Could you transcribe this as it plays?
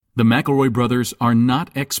The McElroy brothers are not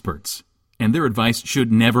experts, and their advice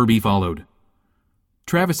should never be followed.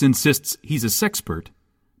 Travis insists he's a sexpert,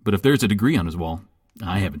 but if there's a degree on his wall,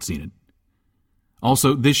 I haven't seen it.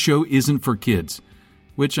 Also, this show isn't for kids,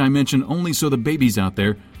 which I mention only so the babies out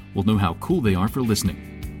there will know how cool they are for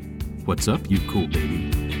listening. What's up, you cool baby?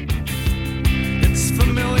 It's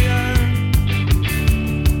familiar,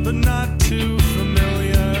 but not too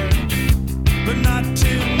familiar, but not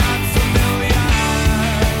too not familiar.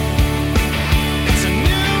 It's a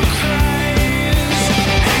new craze.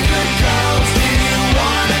 Hey, good girls, do you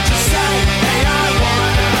wanna just say, hey, I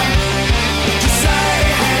wanna? Just say,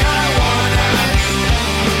 hey, I wanna.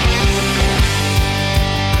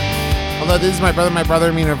 Hello, this is my brother,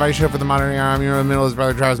 an advice show for the modern era. I'm in the middle of his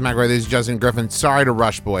brother, Travis McElroy. This is Justin Griffin. Sorry to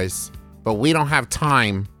rush, boys, but we don't have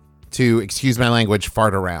time to, excuse my language,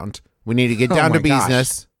 fart around. We need to get down to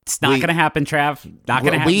business. It's not going to happen, Trav. Not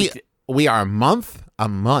going to happen. We are a month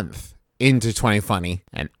into 2020,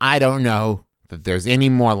 and I don't know that there's any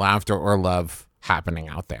more laughter or love happening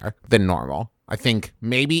out there than normal. I think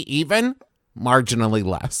maybe even marginally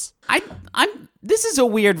less. This is a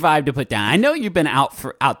weird vibe to put down. I know you've been out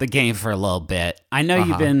the game for a little bit. I know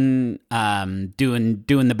you've been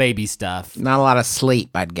doing the baby stuff. Not a lot of sleep,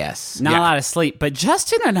 I'd guess. Not a lot of sleep, but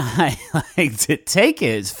Justin and I like to take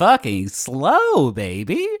it fucking slow,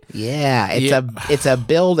 baby. Yeah, it's a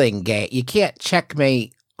building game. You can't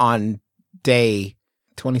checkmate on day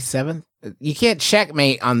 27th. You can't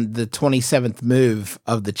checkmate on the 27th move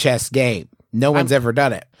of the chess game. No one's ever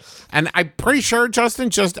done it. And I'm pretty sure,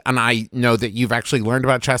 Justin, and I know that you've actually learned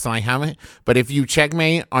about chess and I haven't, but if you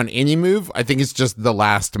checkmate on any move, I think it's just the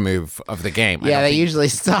last move of the game. Yeah, they usually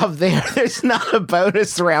stop there. There's not a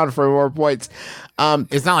bonus round for more points.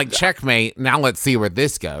 It's not like checkmate. Now let's see where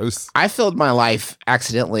this goes. I filled my life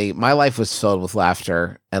accidentally. My life was filled with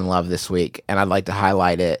laughter and love this week, and I'd like to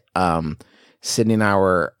highlight it. Sydney and I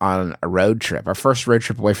were on a road trip, our first road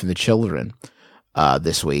trip away from the children.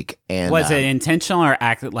 This week. And was it intentional or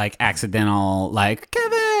accidental? Like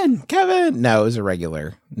Kevin. No, it was a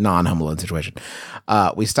regular non-Home Alone situation.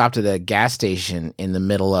 We stopped at a gas station in the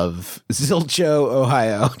middle of Zilcho,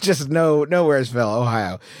 Ohio, just nowheresville,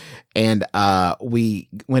 Ohio. And we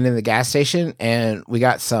went in the gas station and we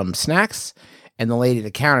got some snacks. And the lady at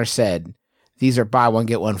the counter said, "These are buy one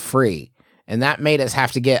get one free." And that made us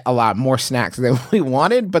have to get a lot more snacks than we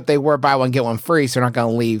wanted, but they were buy one get one free, so we're not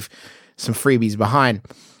going to leave some freebies behind.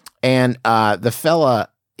 And the fella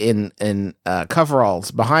in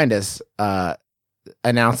coveralls behind us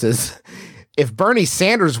announces, "If Bernie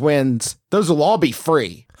Sanders wins, those will all be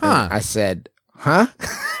free." Huh. And I said, huh?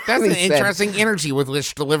 That's an interesting energy with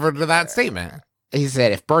which delivered to that statement. He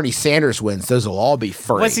said, "If Bernie Sanders wins, those will all be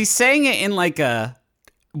free." Was he saying it in like a,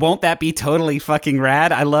 won't that be totally fucking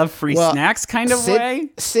rad? I love free snacks kind of way?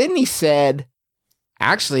 Sydney said,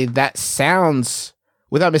 actually, that sounds...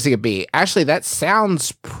 Without missing a beat, actually, that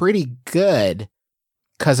sounds pretty good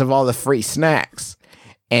because of all the free snacks.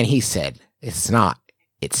 And he said, "It's not.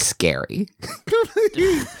 It's scary."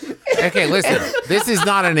 Okay, listen, this is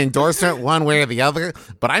not an endorsement one way or the other,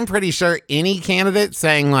 but I'm pretty sure any candidate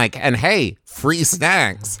saying like, "And hey, free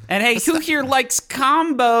snacks." And hey, who here likes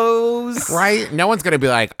combos? Right? No one's going to be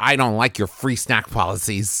like, "I don't like your free snack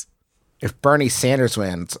policies." If Bernie Sanders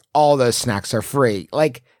wins, all those snacks are free.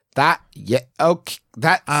 Like, that, yeah, okay,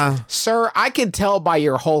 that, sir, I can tell by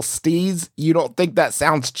your whole steez you don't think that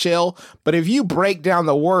sounds chill, but if you break down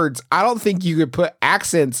the words, I don't think you could put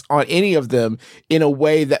accents on any of them in a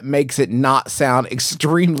way that makes it not sound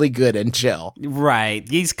extremely good and chill. Right.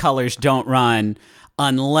 These colors don't run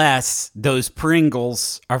unless those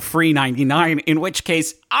Pringles are free 99, in which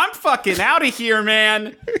case, I'm fucking out of here,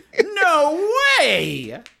 man. No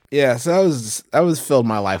way. Yeah, so I was filled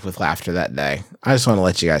my life with laughter that day. I just want to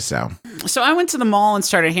let you guys know. So I went to the mall and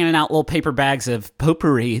started handing out little paper bags of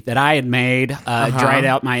potpourri that I had made. Dried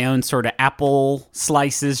out my own sort of apple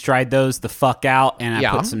slices, dried those the fuck out, and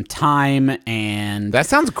I put some thyme and... That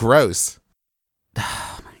sounds gross.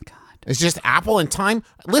 Oh my God. It's just apple and thyme.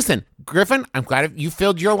 Listen, Griffin, I'm glad you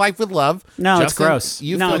filled your life with love. No, Justin, it's gross.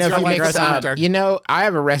 You filled your life with laughter. You know, I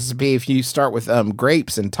have a recipe if you start with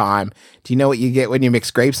grapes and thyme. Do you know what you get when you mix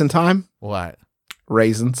grapes and thyme? What?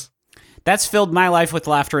 Raisins. That's filled my life with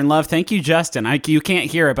laughter and love. Thank you, Justin. You can't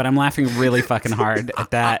hear it, but I'm laughing really fucking hard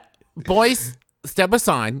at that. Boys, step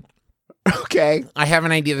aside. Okay. I have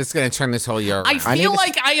an idea that's going to turn this whole year around. I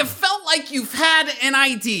have felt like you've had an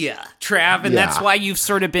idea, Trav, and that's why you've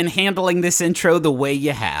sort of been handling this intro the way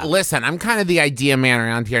you have. Listen, I'm kind of the idea man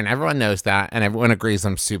around here, and everyone knows that, and everyone agrees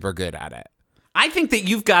I'm super good at it. I think that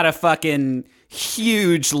you've got a fucking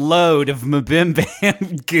huge load of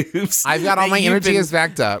MBMBaM goofs. I've got all my energy is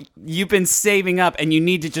backed up. You've been saving up, and you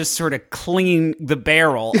need to just sort of clean the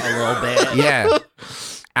barrel a little bit. Yeah.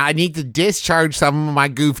 I need to discharge some of my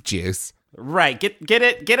goof juice. Right. Get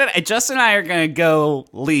it. Justin and I are going to go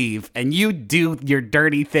leave, and you do your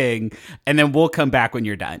dirty thing, and then we'll come back when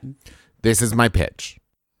you're done. This is my pitch.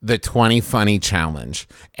 The 20 Funny Challenge.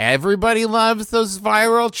 Everybody loves those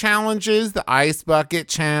viral challenges. The ice bucket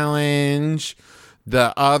challenge.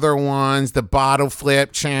 The other ones. The bottle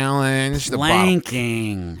flip challenge.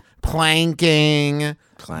 Planking. Planking.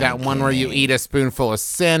 That one where you eat a spoonful of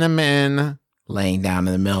cinnamon. Laying down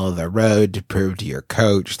in the middle of the road to prove to your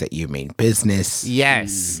coach that you mean business.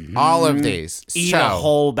 Yes. All of these. Eat a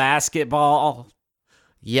whole basketball.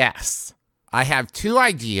 Yes. I have 2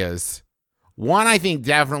 ideas. One I think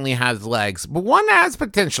definitely has legs, but one has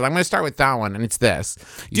potential. I'm going to start with that one, and it's this.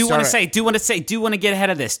 Do want to get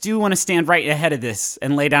ahead of this. Do want to stand right ahead of this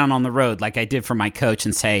and lay down on the road like I did for my coach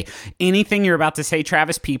and say, anything you're about to say,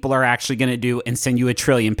 Travis, people are actually going to do and send you a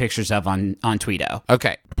trillion pictures of on Tweeto.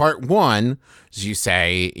 Okay. Part 1 is you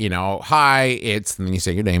say, hi, and then you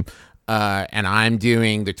say your name, and I'm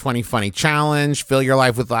doing the 20 Funny Challenge, fill your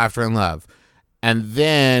life with laughter and love. And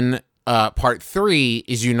then part 3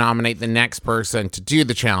 is you nominate the next person to do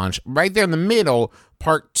the challenge. Right there in the middle,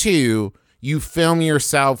 part 2, you film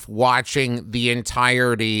yourself watching the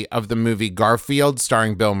entirety of the movie Garfield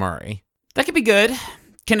starring Bill Murray. That could be good.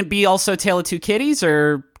 Can it be also Tale of Two Kitties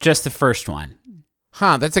or just the first one?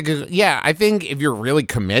 That's a good... Yeah, I think if you're really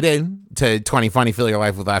committed to 20 Funny, Fill Your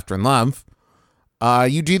Life with Laughter and Love,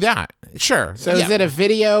 you do that. Sure. So is it a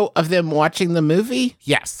video of them watching the movie?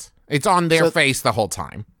 Yes. It's on their face the whole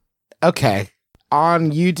time. Okay.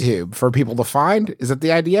 On YouTube for people to find? Is that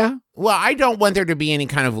the idea? Well, I don't want there to be any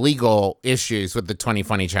kind of legal issues with the 20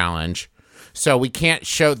 Funny Challenge, so we can't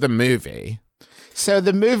show the movie. So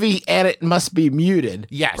the movie edit must be muted.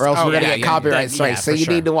 Yes. Or else we're going to get copyright strikes. So you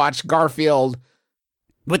need to watch Garfield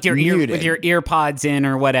with your ear pods in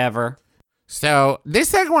or whatever. So this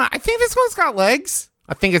second one, I think this one's got legs.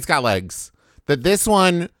 I think it's got legs. That this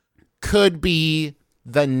one could be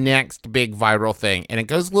the next big viral thing. And it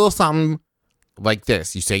goes a little something like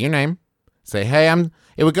this. You say your name. Say, hey,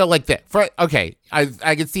 it would go like that. Okay, I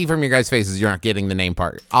can see from your guys' faces you're not getting the name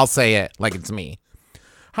part. I'll say it like it's me.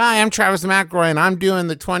 Hi, I'm Travis McElroy, and I'm doing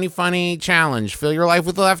the 20 Funny Challenge. Fill your life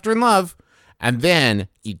with laughter and love. And then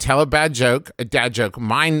you tell a dad joke.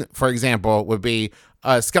 Mine, for example, would be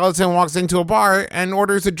a skeleton walks into a bar and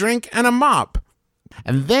orders a drink and a mop.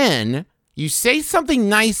 And then you say something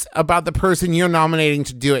nice about the person you're nominating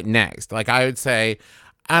to do it next. Like I would say,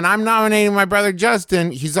 and I'm nominating my brother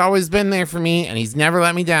Justin. He's always been there for me, and he's never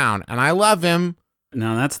let me down. And I love him.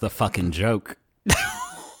 No, that's the fucking joke.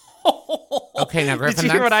 Okay, now Griffin, did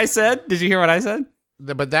you hear what I said?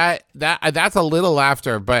 But that's a little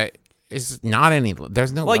laughter, but it's not any.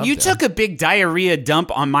 There's no. Well, you took a big diarrhea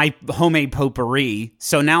dump on my homemade potpourri,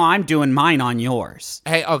 so now I'm doing mine on yours.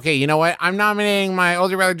 Hey, okay, you know what? I'm nominating my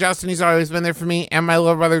older brother Justin. He's always been there for me, and my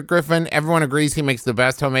little brother Griffin. Everyone agrees he makes the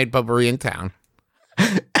best homemade potpourri in town.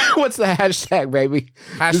 What's the hashtag, baby?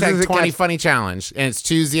 Hashtag 20 Funny Challenge, and it's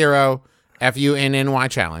 20 FUNNY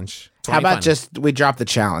challenge. How about funny. just we drop the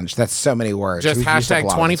challenge? That's so many words. Just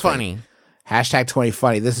hashtag 20 funny. Hashtag 20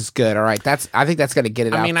 funny. This is good. All right. I think that's going to get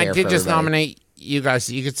it out there. I mean, I did just nominate you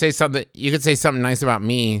guys. You could say something nice about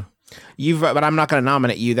me. But I'm not going to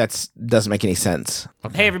nominate you. That doesn't make any sense.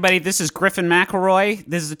 Okay. Hey, everybody. This is Griffin McElroy.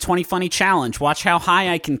 This is the 20 Funny Challenge. Watch how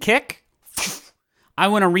high I can kick. I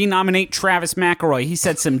want to renominate Travis McElroy. He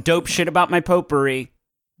said some dope shit about my potpourri.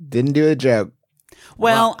 Didn't do a joke.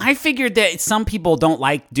 Well, I figured that some people don't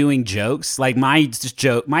like doing jokes. Like my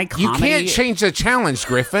comedy. You can't change the challenge,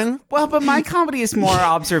 Griffin. Well, but my comedy is more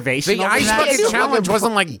observational. The ice bucket challenge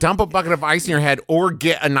wasn't like dump a bucket of ice in your head or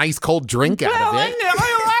get a nice cold drink out of it.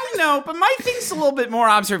 I know, but my thing's a little bit more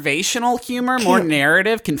observational humor, more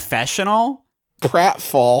narrative, confessional.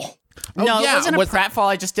 Pratfall. No, it wasn't a pratfall.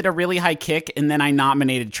 I just did a really high kick, and then I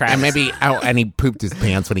nominated Travis. And he pooped his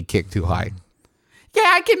pants when he kicked too high. Yeah,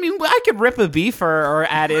 I could rip a beefer or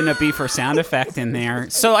add in a beefer sound effect in there.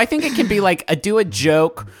 So I think it can be like do a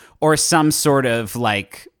joke or some sort of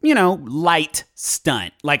like, light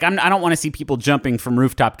stunt. Like I don't want to see people jumping from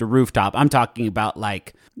rooftop to rooftop. I'm talking about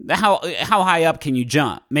like how high up can you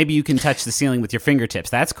jump? Maybe you can touch the ceiling with your fingertips.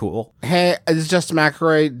 That's cool. Hey, this is Justin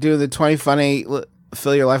McElroy doing the 20 Funny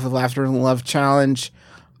Fill Your Life with Laughter and Love challenge.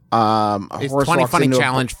 It's 20 Funny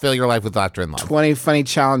Challenge, Fill Your Life with Laughter and Love. 20 Funny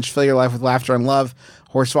Challenge, Fill Your Life with Laughter and Love.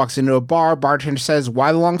 Horse walks into a bar. Bartender says,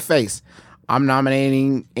 why the long face? I'm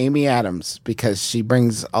nominating Amy Adams because she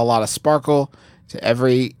brings a lot of sparkle to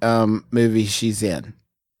every movie she's in.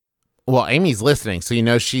 Well, Amy's listening, so you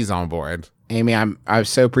know she's on board. Amy, I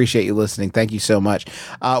so appreciate you listening. Thank you so much.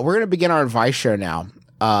 We're going to begin our advice show now.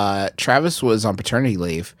 Travis was on paternity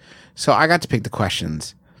leave, so I got to pick the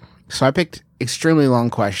questions. So I picked extremely long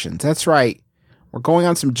questions. That's right. We're going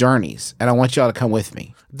on some journeys, and I want y'all to come with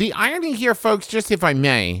me. The irony here, folks, just if I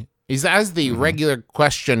may, is as the regular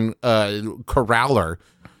question corraller,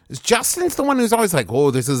 is Justin's the one who's always like,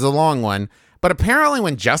 oh, this is a long one. But apparently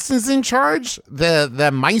when Justin's in charge,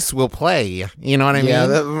 the mice will play. You know what I mean? Yeah,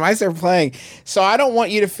 the mice are playing. So I don't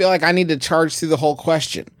want you to feel like I need to charge through the whole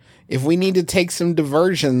question. If we need to take some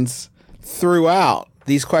diversions throughout,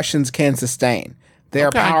 these questions can sustain. They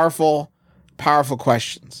are powerful, powerful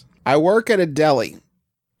questions. I work at a deli.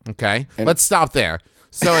 Okay, let's stop there.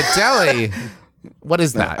 So a deli, what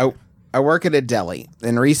is that? I work at a deli,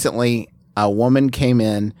 and recently a woman came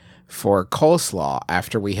in for coleslaw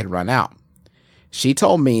after we had run out. She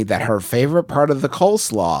told me that her favorite part of the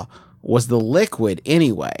coleslaw was the liquid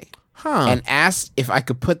anyway, and asked if I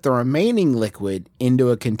could put the remaining liquid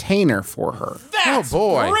into a container for her. That's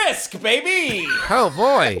brisk, baby! Oh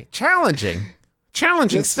boy, challenging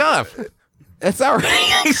stuff. It's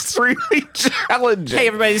already extremely challenging. Hey,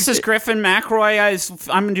 everybody, this is Griffin McRoy.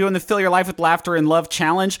 I'm doing the Fill Your Life with Laughter and Love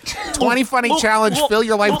challenge. 20 funny challenge, fill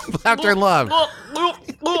your life with laughter and love.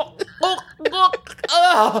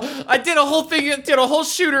 I did a whole thing, did a whole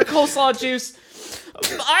shooter, coleslaw juice.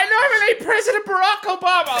 I nominate President Barack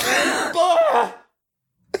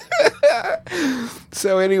Obama.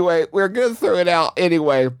 So anyway, we're going to throw it out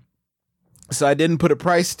anyway. So I didn't put a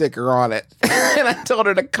price sticker on it. And I told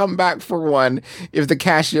her to come back for one if the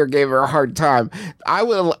cashier gave her a hard time.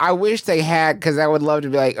 I wish they had, because I would love to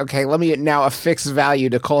be like, okay, let me now affix value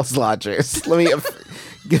to coleslaw juice. Let me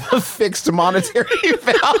give a fixed monetary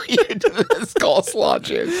value to this coleslaw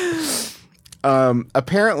juice.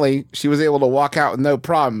 Apparently, she was able to walk out with no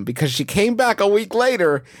problem because she came back a week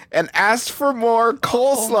later and asked for more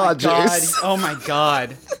coleslaw juice. Oh my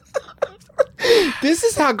God. This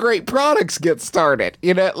is how great products get started.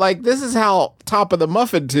 You know, like this is how top of the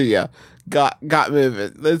muffin to you got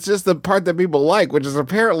moving. It's just the part that people like, which is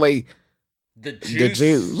apparently the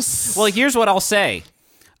juice. Well, here's what I'll say.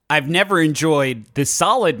 I've never enjoyed the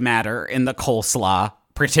solid matter in the coleslaw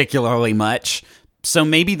particularly much. So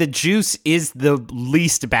maybe the juice is the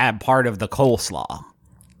least bad part of the coleslaw.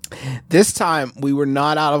 This time we were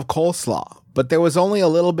not out of coleslaw, but there was only a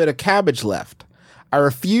little bit of cabbage left. I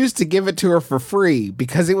refused to give it to her for free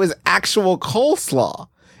because it was actual coleslaw,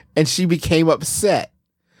 and she became upset.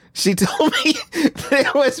 She told me there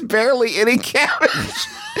was barely any cabbage.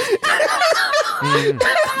 Wait,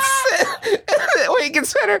 it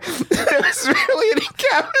gets better. There was barely any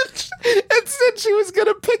cabbage, and said she was going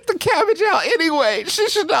to pick the cabbage out anyway. She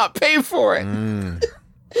should not pay for it.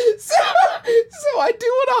 So I do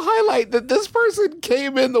want to highlight that this person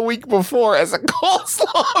came in the week before as a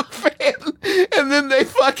coleslaw fan, and then they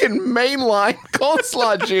fucking mainline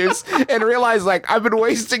coleslaw juice and realized, like, I've been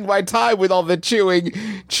wasting my time with all the chewing.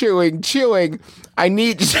 I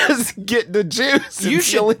need to just get the juice.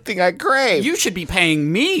 It's the only thing I crave. You should be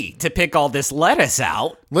paying me to pick all this lettuce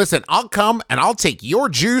out. Listen, I'll come and I'll take your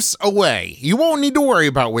juice away. You won't need to worry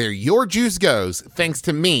about where your juice goes, thanks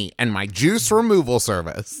to me and my juice removal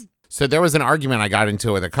service. So there was an argument I got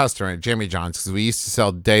into with a customer at Jimmy John's because we used to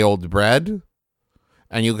sell day-old bread,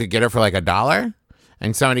 and you could get it for like $1.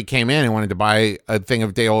 And somebody came in and wanted to buy a thing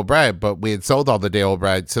of day-old bread, but we had sold all the day-old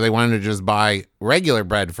bread, so they wanted to just buy regular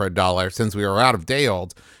bread for $1 since we were out of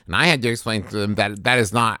day-old. And I had to explain to them that that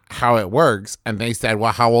is not how it works. And they said,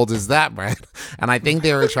 well, how old is that bread? And I think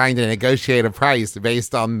they were trying to negotiate a price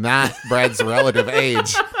based on that bread's relative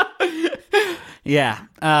age. Yeah,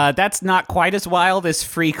 that's not quite as wild as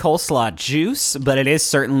free coleslaw juice, but it is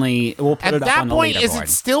certainly. We'll put it up on the leaderboard. At that point, is it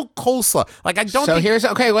still coleslaw? Like I don't. So here's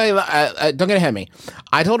okay. Wait, don't get ahead of me.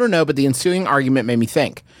 I told her no, but the ensuing argument made me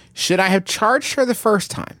think: should I have charged her the first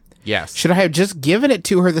time? Yes. Should I have just given it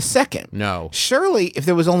to her the second? No. Surely, if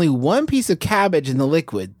there was only one piece of cabbage in the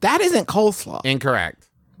liquid, that isn't coleslaw. Incorrect.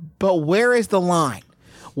 But where is the line?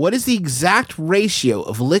 What is the exact ratio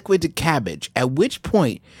of liquid to cabbage? At which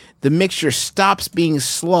point the mixture stops being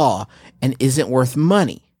slaw and isn't worth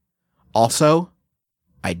money? Also,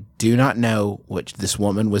 I do not know what this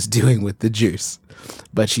woman was doing with the juice,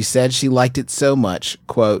 but she said she liked it so much,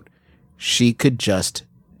 quote, she could just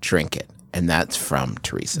drink it. And that's from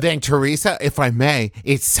Teresa. Then, Teresa, if I may,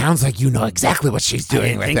 it sounds like you know exactly what she's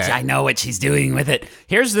doing with it. I know what she's doing with it.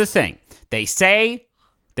 Here's the thing. They say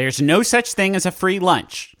there's no such thing as a free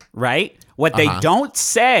lunch, right? What they don't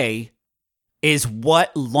say is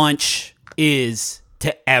what lunch is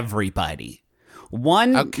to everybody.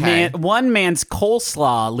 One Okay. one man's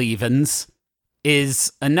coleslaw leavings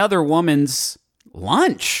is another woman's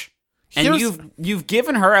lunch. And Here's- you've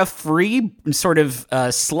given her a free sort of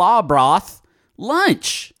slaw broth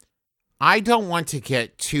lunch. I don't want to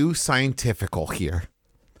get too scientifical here,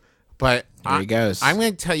 but There he goes. I'm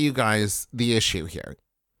going to tell you guys the issue here,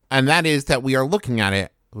 and that is that we are looking at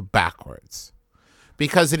it backwards,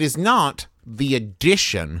 because it is not the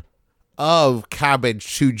addition of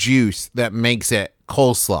cabbage to juice that makes it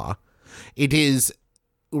coleslaw. It is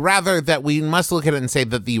rather that we must look at it and say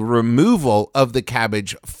that the removal of the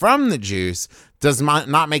cabbage from the juice does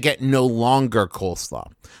not make it no longer coleslaw.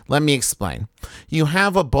 Let me explain. You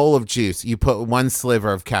have a bowl of juice. You put one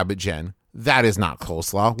sliver of cabbage in. That is not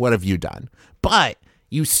coleslaw. What have you done? But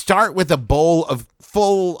you start with a bowl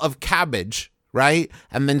full of cabbage, right?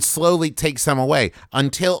 And then slowly take some away.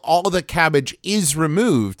 Until all the cabbage is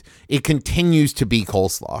removed, it continues to be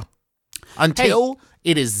coleslaw. Until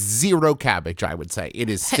it is zero cabbage, I would say. It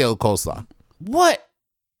is still coleslaw. What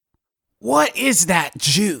is that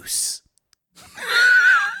juice?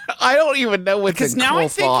 I don't even know what Because now I'm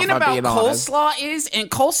thinking about coleslaw is, and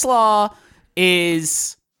coleslaw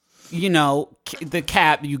is, you know,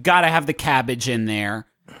 you got to have the cabbage in there,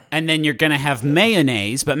 and then you're going to have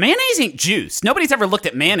mayonnaise, but mayonnaise ain't juice. Nobody's ever looked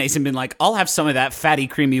at mayonnaise and been like, I'll have some of that fatty,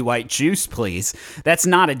 creamy white juice, please. That's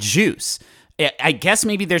not a juice. I guess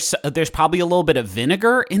maybe there's probably a little bit of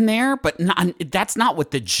vinegar in there, but that's not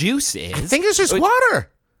what the juice is. I think it's just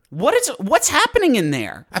water. What's happening in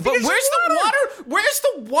there? I think it's where's just the water? Where's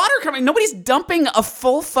the water coming? Nobody's dumping a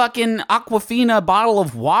full fucking Aquafina bottle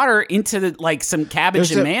of water into some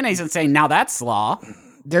cabbage and mayonnaise and saying, now that's slaw.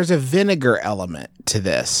 There's a vinegar element to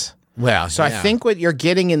this. Well, So I think what you're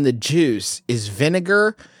getting in the juice is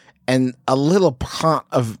vinegar and a little pot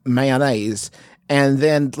of mayonnaise, and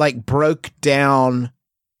then broke down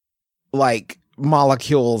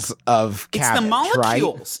molecules of cabbage. It's the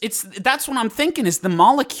molecules. Right? That's what I'm thinking is the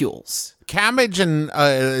molecules. cabbage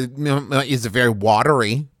is a very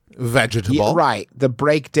watery vegetable. Yeah, right. The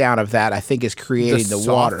breakdown of that, I think, is creating the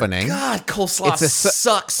water. softening. God, coleslaw It's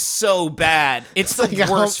sucks so bad. It's the like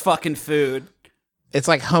a worst fucking food. It's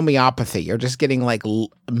like homeopathy. You're just getting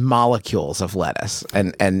molecules of lettuce,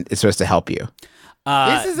 and it's supposed to help you.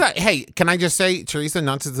 This is hey, can I just say, Teresa,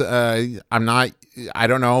 not to, I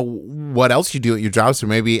don't know what else you do at your job, so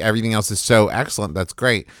maybe everything else is so excellent. That's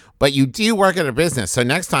great. But you do work at a business. So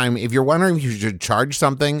next time, if you're wondering if you should charge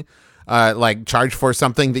something, charge for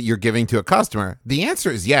something that you're giving to a customer, the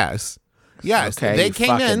answer is yes. Yes. Okay, They you came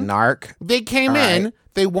fucking in. narc. They came All in. right.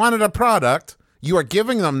 They wanted a product. You are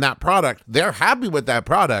giving them that product. They're happy with that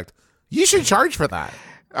product. You should charge for that.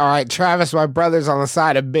 All right, Travis, my brother's on the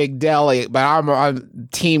side of Big Deli, but I'm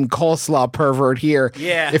team coleslaw pervert here.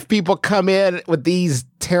 Yeah. If people come in with these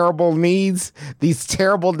terrible needs, these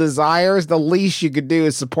terrible desires, the least you could do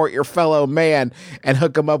is support your fellow man and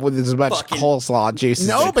hook him up with as much coleslaw juice as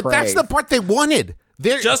No, they but that's crave. the part they wanted.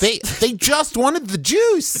 They just wanted the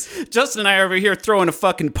juice. Justin and I are over here throwing a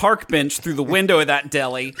fucking park bench through the window of that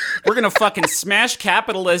deli. We're gonna fucking smash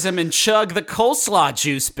capitalism and chug the coleslaw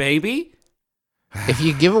juice, baby. If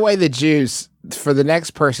you give away the juice, for the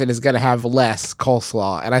next person is going to have less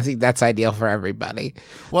coleslaw, and I think that's ideal for everybody.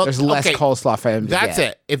 Well, There's less okay, coleslaw for him to That's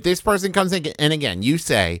get. it. If this person comes in, and again, you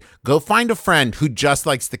say, go find a friend who just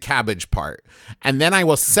likes the cabbage part, and then I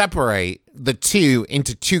will separate the two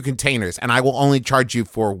into two containers, and I will only charge you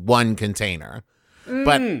for one container.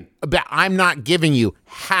 But I'm not giving you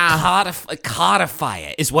half. Codify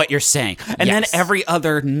it is what you're saying. And then Yes. every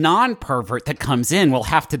other non-pervert that comes in will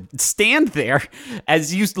have to stand there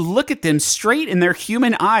as you look at them straight in their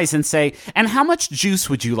human eyes and say, and how much juice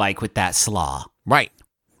would you like with that slaw? Right.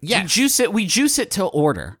 Yes. We juice it to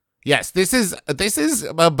order. Yes. This is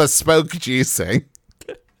a bespoke juicing.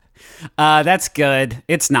 That's good.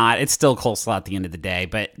 It's not. It's still coleslaw at the end of the day.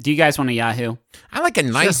 But do you guys want a Yahoo? I like a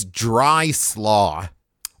nice dry slaw.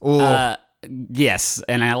 Ooh. Yes,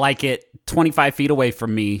 and I like it 25 feet away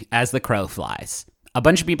from me as the crow flies. A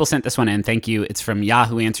bunch of people sent this one in. Thank you. It's from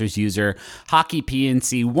Yahoo Answers user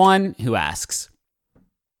HockeyPNC1, who asks,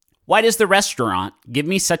 why does the restaurant give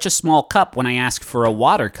me such a small cup when I ask for a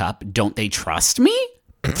water cup? Don't they trust me?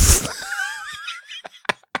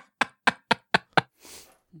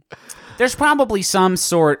 There's probably some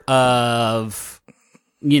sort of,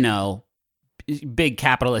 big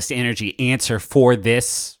capitalist energy answer for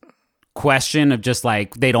this question of just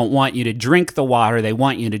they don't want you to drink the water. They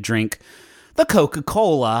want you to drink the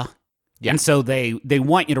Coca-Cola. Yeah. And so they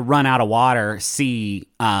want you to run out of water, see,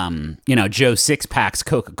 Joe Six-Pack's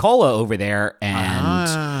Coca-Cola over there and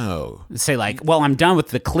Say like, well, I'm done with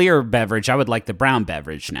the clear beverage. I would like the brown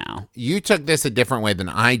beverage now. You took this a different way than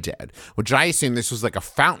I did, which I assumed this was like a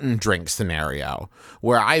fountain drink scenario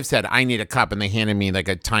where I've said I need a cup and they handed me like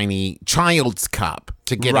a tiny child's cup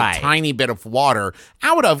to get a tiny bit of water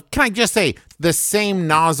out of, can I just say, the same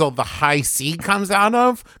nozzle the high C comes out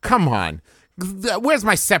of? Come on. Where's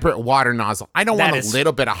my separate water nozzle? I don't want a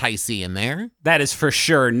little bit of high C in there. That is for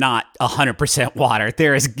sure not 100% water.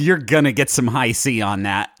 You're going to get some high C on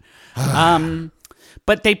that.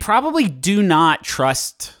 But they probably do not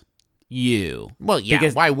trust you. Well,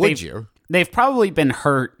 yeah, why would you? They've probably been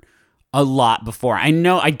hurt a lot before. I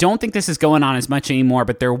don't think this is going on as much anymore,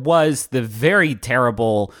 but there was the very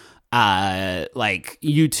terrible like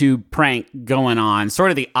YouTube prank going on, sort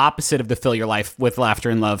of the opposite of the Fill Your Life with Laughter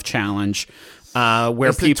and Love challenge, where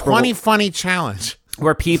it's the 20 funny challenge,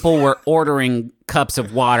 where people were ordering cups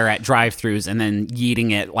of water at drive-thrus and then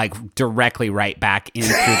yeeting it like directly right back into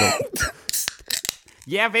the.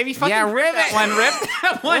 Yeah, baby, fucking rip that one, rip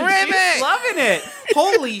that one. Rip She's it. loving it.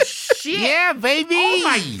 Holy shit! Yeah, baby. Oh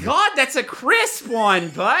my god, that's a crisp one,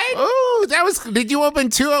 bud. Oh, that was. Did you open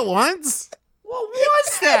two at once? What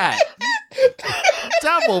was that?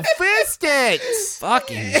 Double fisted.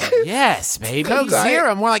 Fucking yes, baby. Coke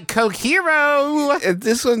Zero, more like Coke Hero.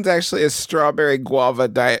 This one's actually a strawberry guava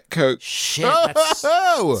Diet Coke. Shit, that's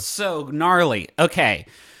so gnarly. Okay,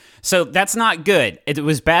 so that's not good. It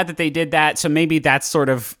was bad that they did that, so maybe that's sort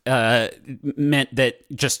of meant that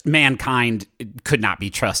just mankind could not be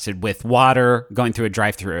trusted with water going through a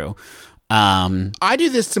drive-thru. I do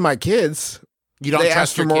this to my kids. You don't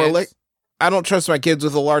trust your kids? I don't trust my kids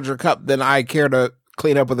with a larger cup than I care to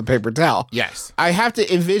clean up with a paper towel. Yes. I have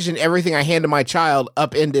to envision everything I hand to my child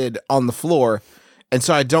upended on the floor, and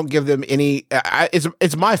so I don't give them any...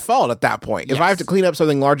 it's my fault at that point. Yes. If I have to clean up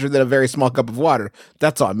something larger than a very small cup of water,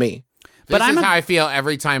 that's on me. This is how I feel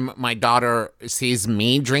every time my daughter sees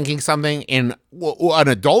me drinking something in an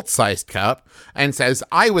adult-sized cup and says,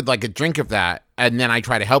 I would like a drink of that. And then I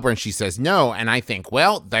try to help her and she says no. And I think,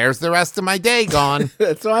 well, there's the rest of my day gone.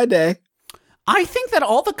 That's my day. I think that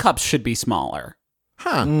all the cups should be smaller.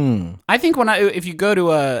 Huh. I think if you go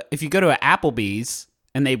to a Applebee's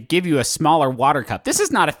and they give you a smaller water cup, this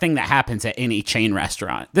is not a thing that happens at any chain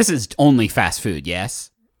restaurant. This is only fast food,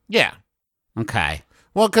 yes? Yeah. Okay.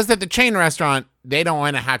 Well, because at the chain restaurant, they don't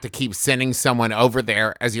want to have to keep sending someone over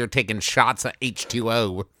there as you're taking shots of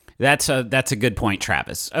H2O. That's a good point,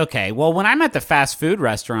 Travis. Okay, well, when I'm at the fast food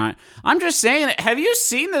restaurant, I'm just saying, have you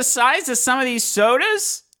seen the size of some of these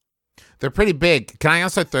sodas? They're pretty big. Can I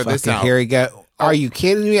also throw this out? Here we go. Are you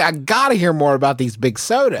kidding me? I gotta hear more about these big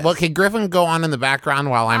sodas. Well, can Griffin go on in the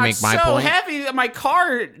background while I make my point? It's so heavy that my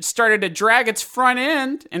car started to drag its front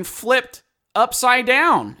end and flipped upside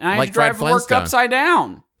down. And I had to drive to work upside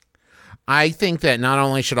down. I think that not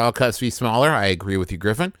only should all cups be smaller, I agree with you,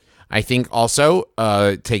 Griffin. I think also,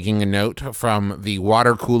 taking a note from the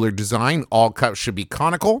water cooler design, all cups should be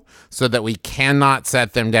conical so that we cannot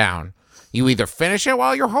set them down. You either finish it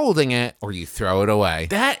while you're holding it or you throw it away.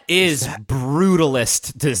 That is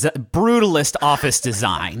brutalist office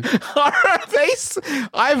design. Are they?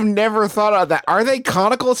 I've never thought of that. Are they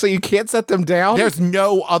conical so you can't set them down? There's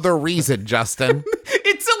no other reason, Justin.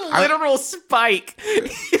 It's a literal spike.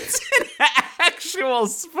 It's an actual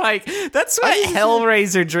spike. That's what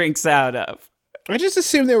Hellraiser drinks out of. I just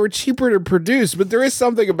assumed they were cheaper to produce, but there is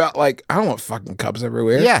something about, like, I don't want fucking cups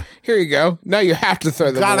everywhere. Yeah. Here you go. Now you have to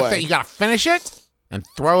throw them away. You gotta finish it and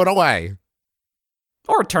throw it away.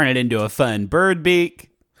 Or turn it into a fun bird beak.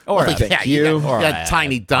 Or a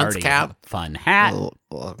tiny dunce cap. Fun hat.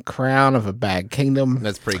 A crown of a bad kingdom.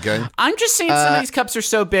 That's pretty good. I'm just saying some of these cups are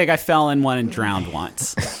so big, I fell in one and drowned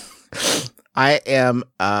once. I am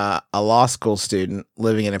a law school student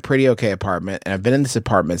living in a pretty okay apartment, and I've been in this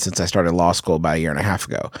apartment since I started law school about 1.5 years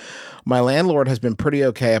ago. My landlord has been pretty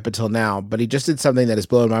okay up until now, but he just did something that has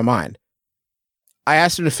blown my mind. I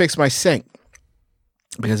asked him to fix my sink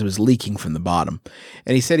because it was leaking from the bottom,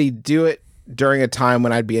 and he said he'd do it during a time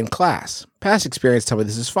when I'd be in class. Past experience told me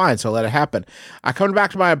this is fine, so I let it happen. I come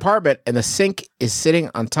back to my apartment, and the sink is sitting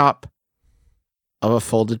on top of a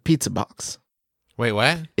folded pizza box. Wait,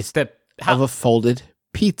 what? It's of a folded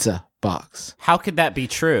pizza box. How could that be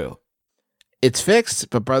true? It's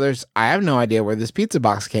fixed, but brothers, I have no idea where this pizza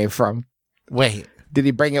box came from. Wait. Did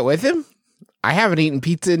he bring it with him? I haven't eaten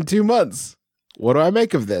pizza in 2 months. What do I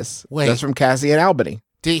make of this? Wait. That's from Cassie and Albany.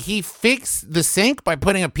 Did he fix the sink by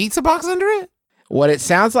putting a pizza box under it? What it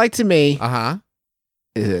sounds like to me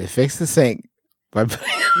is he fixed the sink by putting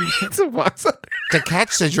a pizza box under it. To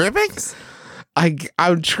catch the drippings?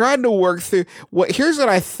 I'm trying to work through here's what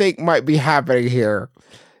I think might be happening here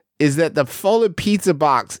is that the folded pizza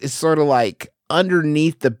box is sort of like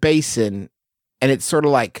underneath the basin, and it's sort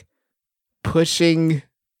of like pushing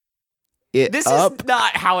it This up. is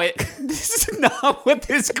not how it. This is not what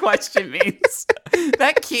this question means.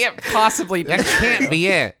 That can't possibly. That can't be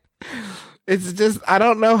it. It's just I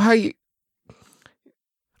don't know how you.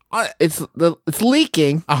 It's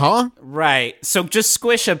leaking. Right. So just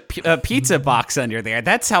squish a pizza box under there.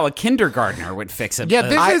 That's how a kindergartner would fix it. Yeah,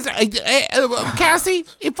 this is Cassie,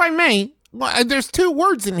 if I may. Well, there's two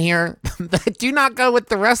words in here that do not go with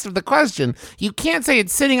the rest of the question. You can't say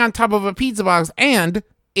it's sitting on top of a pizza box and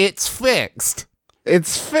it's fixed.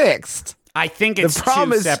 It's fixed. I think it's The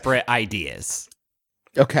problem two is- separate ideas.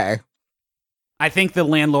 Okay. I think the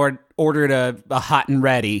landlord ordered a hot and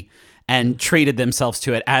ready and treated themselves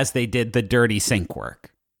to it as they did the dirty sink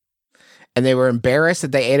work. And they were embarrassed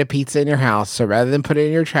that they ate a pizza in your house, so rather than put it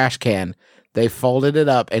in your trash can, they folded it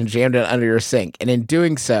up and jammed it under your sink. And in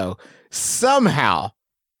doing so, somehow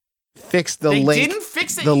fixed the They leak. didn't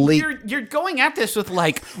fix it. The leak. You're going at this with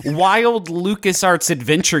like wild LucasArts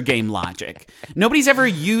adventure game logic. Nobody's ever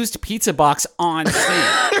used Pizza Box on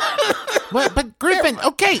sink. But Griffin,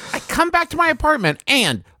 okay, I come back to my apartment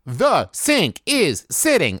and the sink is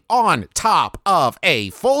sitting on top of a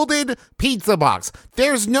folded pizza box.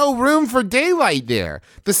 There's no room for daylight there.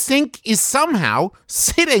 The sink is somehow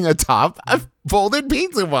sitting atop a folded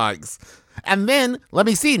pizza box. And then, let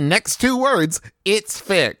me see, next two words, it's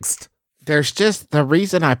fixed. There's just the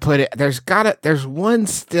reason I put it. There's one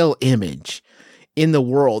still image in the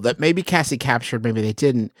world that maybe Cassie captured, maybe they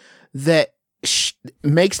didn't, that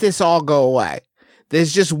makes this all go away.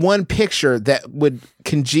 There's just one picture that would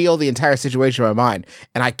congeal the entire situation in my mind,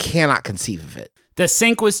 and I cannot conceive of it. The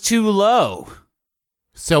sink was too low,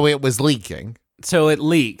 So it was leaking. so it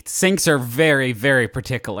leaked. Sinks are very, very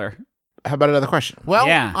particular. How about another question? Well,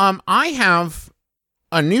 Yeah. I have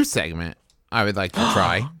a new segment I would like to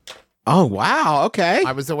try. Oh, wow. Okay.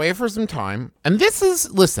 I was away for some time. And this one's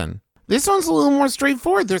a little more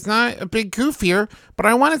straightforward. There's not a big goof here, but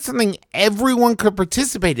I wanted something everyone could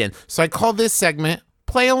participate in. So I called this segment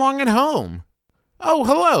Play Along at Home. Oh,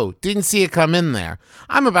 hello. Didn't see it come in there.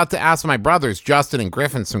 I'm about to ask my brothers, Justin and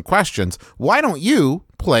Griffin, some questions. Why don't you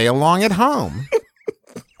play along at home?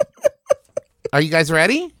 Are you guys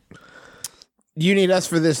ready? You need us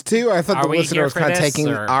for this too? I thought Are the we listener here was for kind of this, taking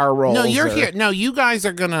or- our role. No, you're here. No, you guys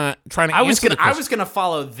are gonna try to I was answer the question. gonna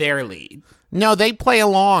follow their lead. No, they play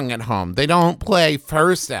along at home. They don't play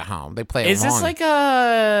first at home. They play Is along. this like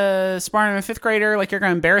a Spartan fifth grader? Like you're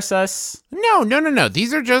gonna embarrass us? No.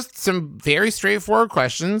 These are just some very straightforward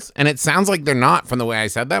questions, and it sounds like they're not from the way I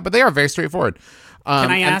said that, but they are very straightforward.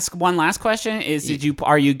 Can I and- ask one last question?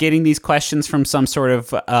 Are you getting these questions from some sort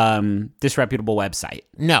of disreputable website?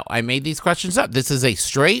 No, I made these questions up. This is a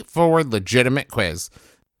straightforward, legitimate quiz.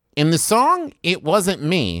 In the song, It Wasn't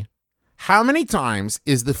Me, how many times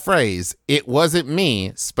is the phrase, it wasn't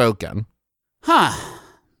me, spoken? Huh.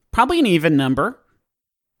 Probably an even number,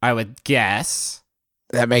 I would guess.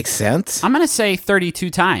 That makes sense. I'm going to say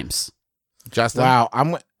 32 times. Justin? Wow.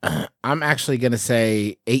 I'm actually going to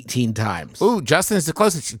say 18 times. Ooh, Justin is the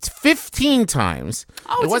closest. It's 15 times.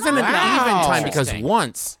 Oh, It wasn't an even time because Interesting.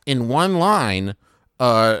 once, in one line,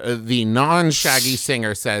 the non-Shaggy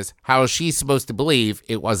singer says, how is she supposed to believe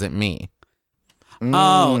it wasn't me?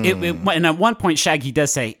 Oh, and at one point, Shaggy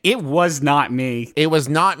does say, it was not me. It was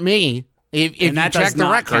not me. If you And that check does the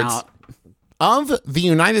not records count. of the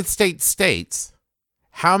United states,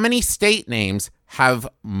 how many state names have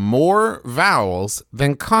more vowels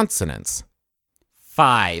than consonants?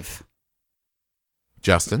 5.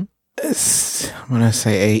 Justin? I'm going to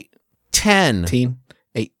say 10. 18.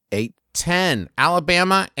 8. 10.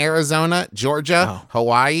 Alabama, Arizona, Georgia,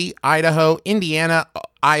 Hawaii, Idaho, Indiana,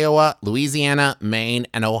 Iowa, Louisiana, Maine,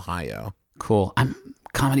 and Ohio. Cool. I'm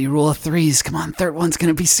comedy rule of threes. Come on, third one's going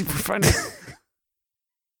to be super funny.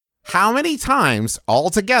 How many times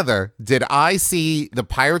altogether did I see the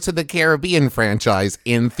Pirates of the Caribbean franchise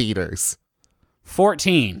in theaters?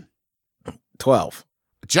 14. 12.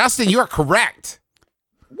 Justin, you are correct.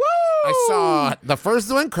 Woo! I saw the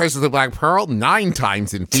first one, Curse of the Black Pearl, 9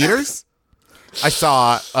 times in theaters. I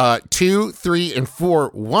saw 2, 3, and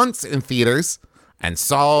 4 once in theaters, and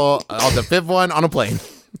saw the 5th one on a plane.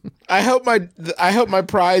 I hope my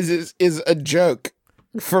prize is a joke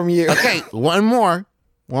from you. Okay, one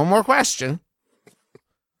more question.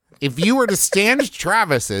 If you were to stand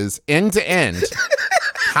Travis's end to end,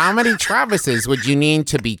 how many Travises would you need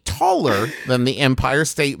to be taller than the Empire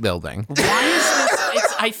State Building? Why is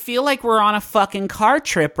this? I feel like we're on a fucking car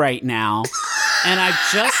trip right now. And I've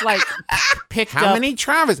just picked How up. many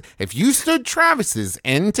Travis? If you stood Travis's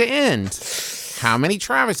end to end, How many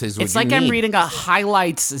Travises would It's you like need I'm reading a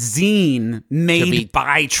highlights zine made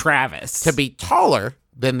by Travis. to be taller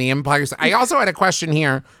than the Empire State? I also had a question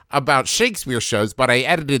here about Shakespeare shows, but I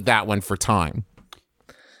edited that one for time.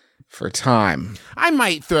 For time. I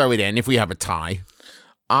might throw it in if we have a tie.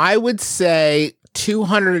 I would say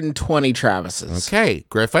 220 Travises. Okay,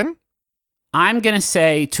 Griffin? I'm going to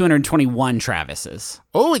say 221 Travises.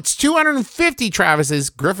 Oh, it's 250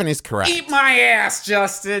 Travises. Griffin is correct. Eat my ass,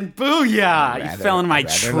 Justin. Booyah. You fell in my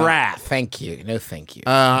trap. Thank you. No, thank you.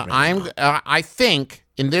 I think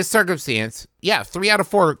in this circumstance, 3 out of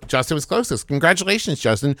 4, Justin was closest. Congratulations,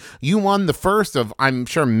 Justin. You won the first of, I'm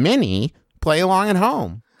sure, many play along at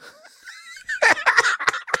home.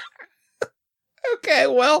 Okay,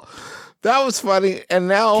 well, that was funny. And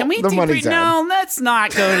now Can we the money debrief? zone. No, let's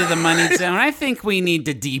not go to the money zone. I think we need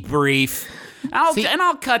to debrief. I'll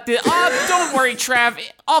cut the. Don't worry, Trav.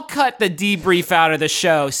 I'll cut the debrief out of the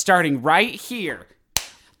show starting right here.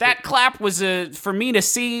 That clap was for me to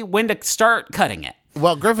see when to start cutting it.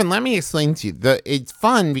 Well, Griffin, let me explain to you. It's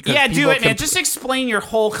fun because Yeah, do people it, man. Just explain your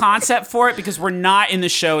whole concept for it because we're not in the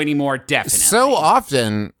show anymore, definitely. So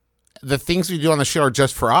often, the things we do on the show are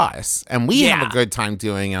just for us, and we have Yeah. a good time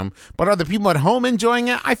doing them. But are the people at home enjoying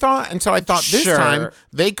it? I thought this Sure. time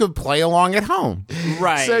they could play along at home.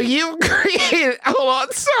 Right. So you created. Hold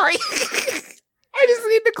on, sorry. I just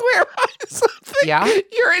need to clarify something. Yeah?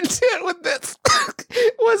 Your intent with this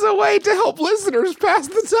was a way to help listeners pass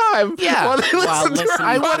the time. Yeah. While they listen to listen our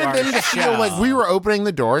I to wanted our them to feel show. like we were opening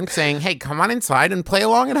the door and saying, "Hey, come on inside and play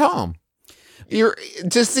along at home." You're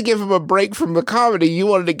just to give them a break from the comedy. You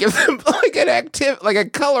wanted to give them like an like a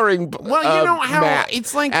coloring. Well, you know how mat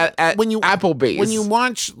it's like at when you Applebee's. when you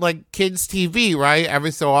watch like kids TV, right?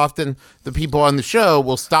 Every so often, the people on the show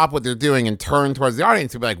will stop what they're doing and turn towards the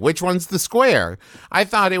audience and be like, "Which one's the square?" I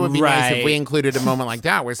thought it would be nice if Right. we included a moment like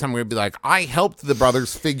that where someone would be like, "I helped the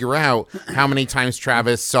brothers figure out how many times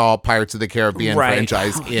Travis saw Pirates of the Caribbean Right.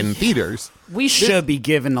 franchise in theaters." we should be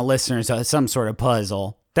giving the listeners some sort of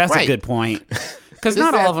puzzle. That's Right. a good point. Because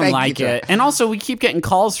not that- all of them thank you, like Joe. it. And also, we keep getting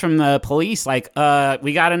calls from the police like,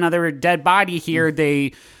 we got another dead body here.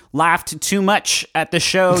 They laughed too much at the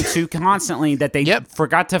show too constantly that they Yep.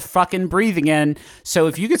 forgot to fucking breathe again. So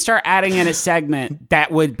if you could start adding in a segment,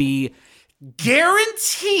 that would be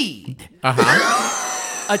guaranteed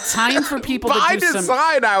a time for people by to do some...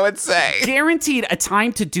 design, I would say. Guaranteed a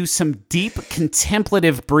time to do some deep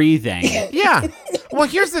contemplative breathing. Yeah. Well,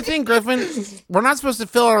 here's the thing, Griffin. We're not supposed to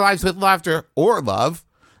fill our lives with laughter or love.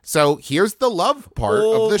 So here's the love part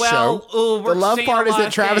of the show. The love part is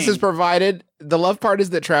that Travis has provided. The love part is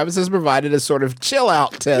that Travis has provided a sort of chill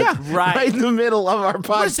out to right. in the middle of our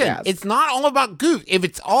podcast. Listen, it's not all about goofs. If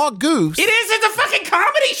it's all goofs, It is. It's a fucking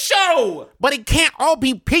comedy show. but it can't all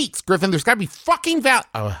be peaks, Griffin. There's got to be fucking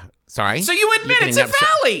sorry. So you admit You're it's a getting upset.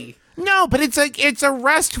 valley. No, but it's a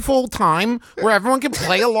restful time where everyone can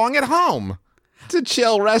play along at home. It's a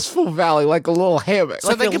chill, restful valley, like a little hammock.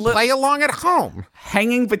 So they can play along at home.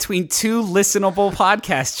 Hanging between two listenable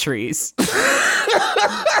podcast trees.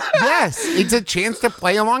 Yes, it's a chance to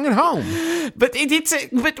play along at home. But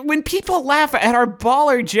but when people laugh at our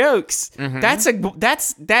baller jokes,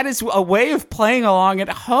 that is a way of playing along at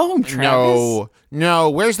home, Travis. No.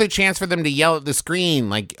 Where's the chance for them to yell at the screen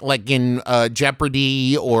like in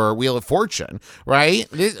Jeopardy or Wheel of Fortune, right?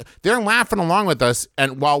 They're laughing along with us,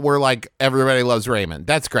 and while we're like, everybody loves Raymond.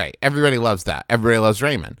 That's great. Everybody loves that. Everybody loves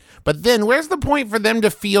Raymond. But then where's the point for them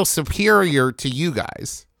to feel superior to you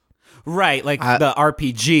guys? Right, like the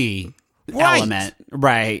RPG element.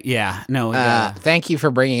 Right, yeah. No, Thank you for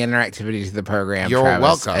bringing interactivity to the program. You're Travis.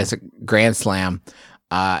 welcome. It's a grand slam.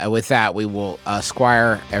 And with that, we will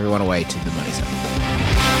squire everyone away to the money zone.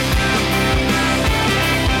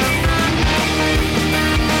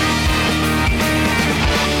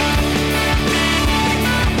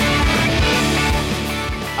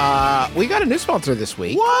 We got a new sponsor this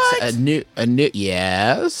week. What? A new,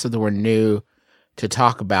 yes. So that we're new to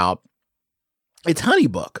talk about. It's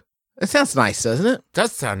HoneyBook. It sounds nice, doesn't it?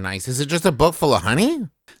 Does sound nice. Is it just a book full of honey?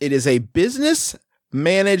 It is a business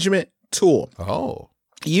management tool. Oh.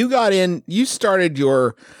 You started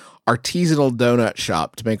your artisanal donut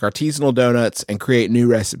shop to make artisanal donuts and create new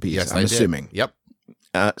recipes. Yes, I'm I did. assuming. Yep.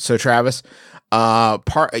 So Travis,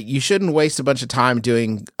 you shouldn't waste a bunch of time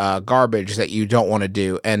doing garbage that you don't want to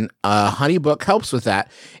do. And HoneyBook helps with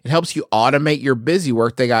that. It helps you automate your busy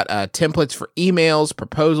work. They got templates for emails,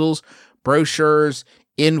 proposals, brochures,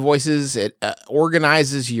 invoices. It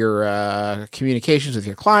organizes your communications with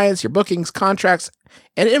your clients, your bookings, contracts,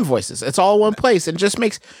 and invoices. It's all in one place and just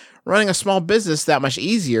makes running a small business that much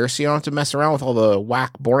easier, so you don't have to mess around with all the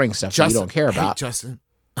whack, boring stuff that you don't care about. Hey, Justin.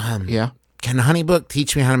 Yeah. Can Honeybook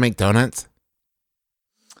teach me how to make donuts?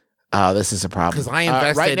 Oh, this is a problem. Because I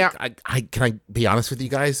invested. right now. Can I be honest with you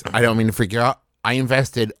guys? I don't mean to freak you out. I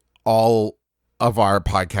invested all of our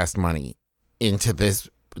podcast money into this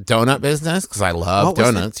donut business because I love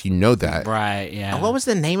donuts. You know that. Right, yeah. What was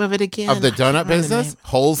the name of it again? Of the donut business?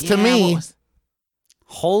 Holes to me.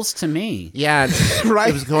 Holes to me. Yeah, Right.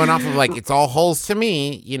 It was going off of like, it's all holes to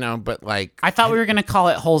me, but like. I thought we were going to call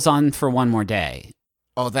it Holes On for one more day.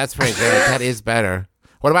 Oh, that's pretty good. That is better.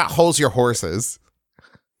 What about holes your horses?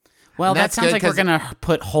 Well, that that's sounds good like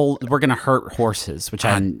we're gonna hurt horses, which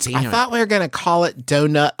I thought we were going to call it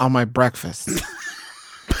Donut on My Breakfast.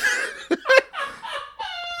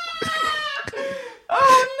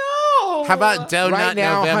 Oh no! How about donut Right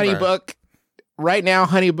now, November?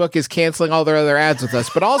 Honeybook is canceling all their other ads with us.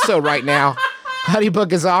 But also right now,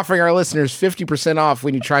 Honeybook is offering our listeners 50% off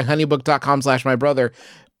when you try honeybook.com/mybrother.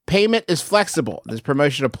 Payment is flexible. This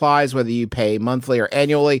promotion applies whether you pay monthly or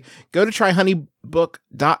annually. Go to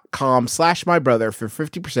tryhoneybook.com/mybrother for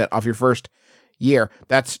 50% off your first year.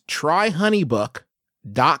 That's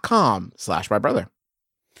tryhoneybook.com/mybrother.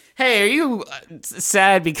 Hey, are you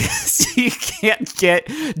sad because you can't get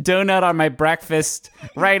donut on my breakfast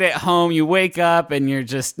right at home? You wake up and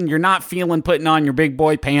you're not feeling putting on your big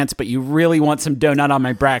boy pants, but you really want some donut on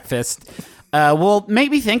my breakfast. Well,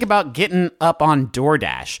 maybe think about getting up on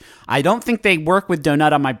DoorDash. I don't think they work with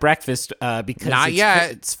Donut on My Breakfast because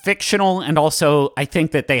it's fictional, and also I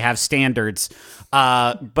think that they have standards.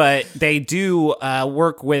 But they do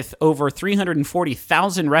work with over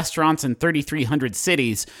 340,000 restaurants in 3,300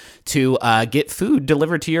 cities to get food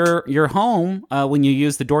delivered to your home when you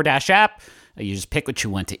use the DoorDash app. You just pick what you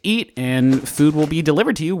want to eat, and food will be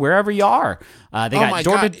delivered to you wherever you are.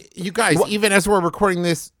 God. You guys, even as we're recording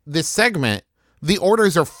this segment, the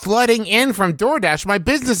orders are flooding in from DoorDash. My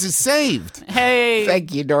business is saved. Hey.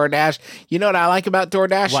 Thank you, DoorDash. You know what I like about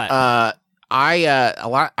DoorDash? What?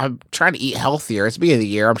 I'm trying to eat healthier. It's the beginning of the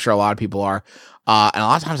year. I'm sure a lot of people are. And a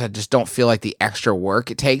lot of times I just don't feel like the extra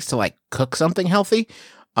work it takes to like cook something healthy.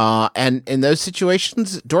 And in those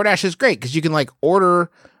situations, DoorDash is great because you can like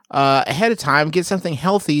order ahead of time, get something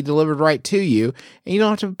healthy delivered right to you, and you don't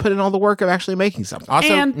have to put in all the work of actually making something. Also,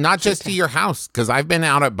 And- not just to your house, because I've been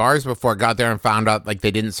out at bars before, got there and found out like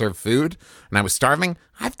they didn't serve food, and I was starving.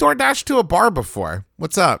 I've DoorDashed to a bar before.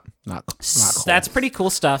 What's up? Not cool. That's pretty cool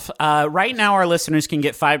stuff. Right now, our listeners can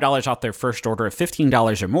get $5 off their first order of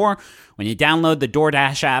 $15 or more when you download the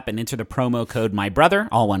DoorDash app and enter the promo code MyBrother,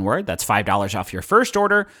 all one word. That's $5 off your first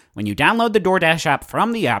order when you download the DoorDash app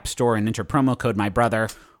from the App Store and enter promo code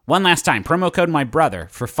MyBrother. One last time, promo code MyBrother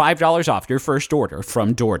for $5 off your first order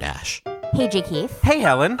from DoorDash. Hey, J. Keith. Hey,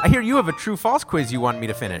 Helen. I hear you have a true-false quiz you want me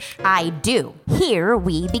to finish. I do. Here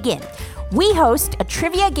we begin. We host a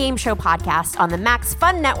trivia game show podcast on the Max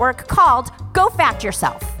Fun Network called Go Fact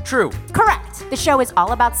Yourself. True. Correct. The show is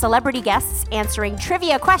all about celebrity guests answering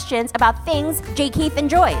trivia questions about things J. Keith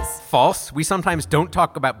enjoys. False. We sometimes don't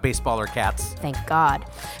talk about baseball or cats. Thank God.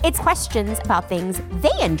 It's questions about things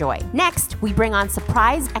they enjoy. Next, we bring on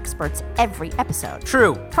surprise experts every episode.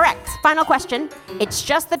 True. Correct. Final question. It's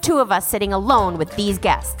just the two of us sitting alone with these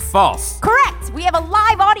guests. False. Correct. We have a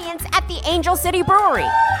live audience at the Angel City Brewery.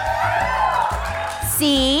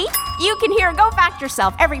 See? You can hear Go Fact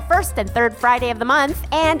Yourself every first and third Friday of the month.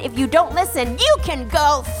 And if you don't listen, you can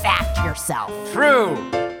go fact yourself. True.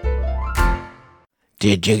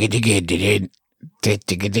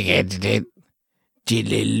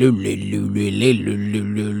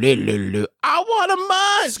 I want a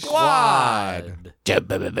munch Squad. I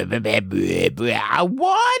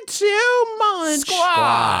want to munch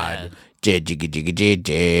Squad.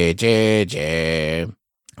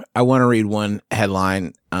 I want to read one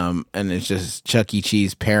headline, and it's just Chuck E.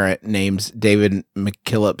 Cheese parent names David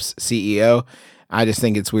McKillop's CEO. I just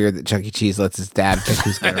think it's weird that Chuck E. Cheese lets his dad pick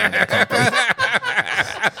who's going to run the company.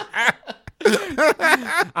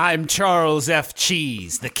 I'm Charles F.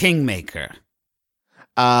 Cheese, the Kingmaker.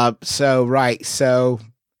 So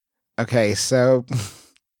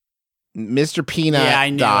Mr. Peanut Yeah, I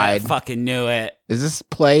knew died. it. Fucking knew it. Is this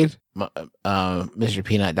played? Mr.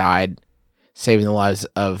 Peanut died, saving the lives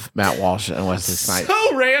of Matt Walsh and Wesley Snipes.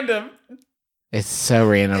 So random. It's so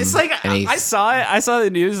random. It's like and I saw it. I saw the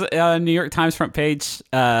news, New York Times front page,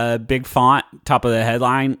 big font, top of the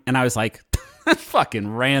headline, and I was like,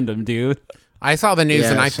 "Fucking random, dude." I saw the news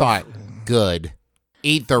Yeah, and I so- thought, good.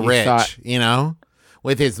 Eat the You rich, thought-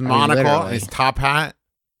 with his monocle and literally. his top hat.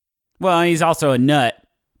 Well, he's also a nut,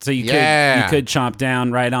 so you Yeah. could chomp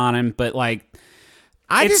down right on him. But like,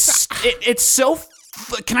 it's so.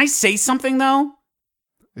 Can I say something though?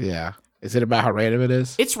 Yeah. Is it about how random it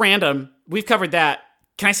is? It's random. We've covered that.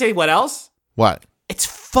 Can I say what else? What? It's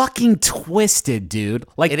fucking Twisted, dude.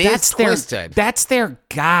 Like, It is that's their, Twisted. That's their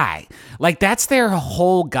guy. Like, that's their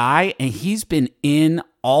whole guy, and he's been in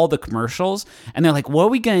all the commercials, and they're like, what are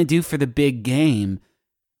we going to do for the big game?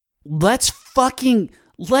 Let's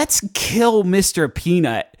kill Mr.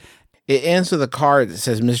 Peanut. It ends with a card that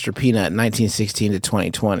says Mr. Peanut 1916 to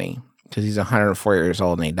 2020 because he's 104 years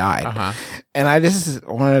old and he died. And I just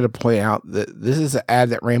wanted to point out that this is an ad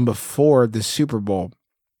that ran before the Super Bowl.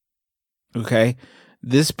 Okay.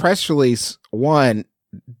 This press release, one,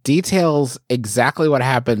 details exactly what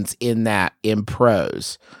happens in that in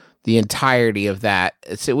prose. The entirety of that.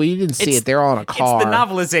 So you didn't see it. They're all in a car. It's the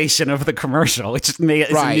novelization of the commercial, which is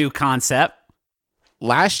a new concept.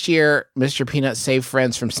 Last year, Mr. Peanut saved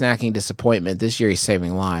friends from snacking disappointment. This year, he's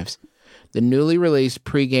saving lives. The newly released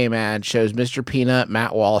pregame ad shows Mr. Peanut,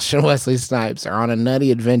 Matt Walsh, and Wesley Snipes are on a nutty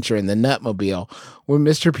adventure in the Nutmobile, where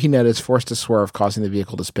Mr. Peanut is forced to swerve, causing the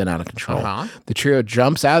vehicle to spin out of control. The trio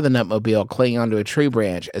jumps out of the Nutmobile, clinging onto a tree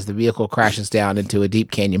branch as the vehicle crashes down into a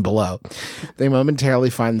deep canyon below. They momentarily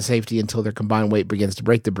find safety until their combined weight begins to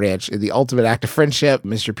break the branch. In the ultimate act of friendship,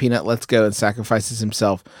 Mr. Peanut lets go and sacrifices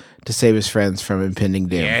himself to save his friends from impending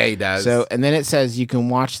doom. Yeah, he does. So, and then it says you can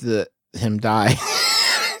watch him die.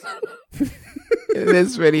 In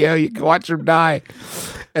this video, you can watch him die.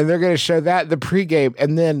 And they're going to show that in the pregame.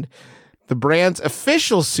 And then the brand's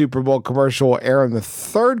official Super Bowl commercial will air in the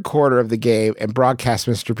third quarter of the game and broadcast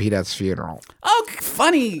Mr. Peanut's funeral. Oh,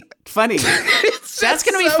 funny. That's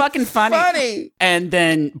going to be fucking funny. And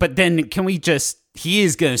then, can we he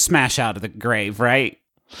is going to smash out of the grave, right?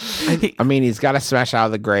 I mean, he's got to smash out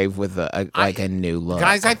of the grave with a new look.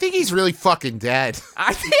 Guys, I think he's really fucking dead.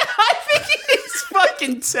 I think he's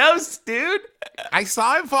fucking toast, dude. I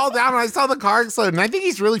saw him fall down and I saw the car explode, and I think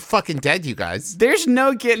he's really fucking dead, you guys. There's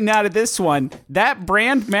no getting out of this one. That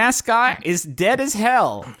brand mascot is dead as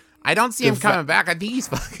hell. I don't see him coming back. I think he's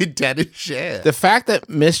fucking dead as shit. The fact that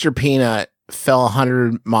Mr. Peanut fell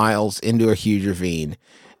 100 miles into a huge ravine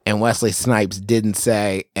and Wesley Snipes didn't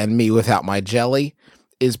say, and me without my jelly,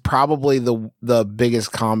 is probably the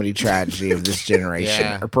biggest comedy tragedy of this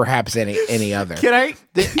generation, or perhaps any other. Can I?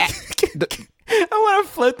 I want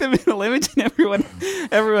to float the mental image in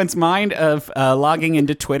everyone's mind of logging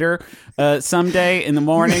into Twitter someday in the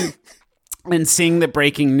morning and seeing the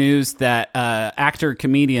breaking news that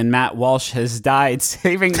actor-comedian Matt Walsh has died,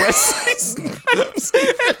 saving Wesley Snipes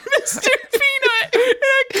and Mr. Peanut in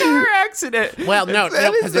a car accident. Well, no,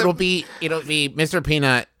 because it'll be Mr.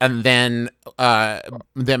 Peanut and then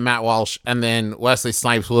Matt Walsh and then Wesley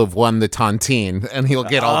Snipes will have won the tontine and he'll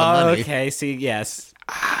get all the money. Okay, see, yes.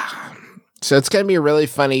 So it's going to be a really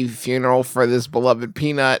funny funeral for this beloved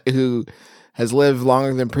Peanut who has lived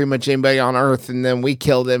longer than pretty much anybody on Earth, and then we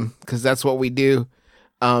killed him because that's what we do.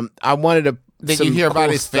 I wanted to... Did you hear about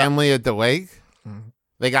his family at the wake?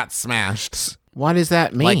 They got smashed. What does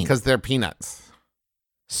that mean? Like, because they're peanuts.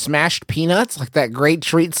 Smashed peanuts? Like that great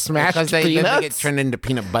treat smashed peanuts? Because they get turned into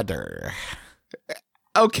peanut butter.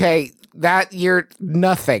 Okay, you're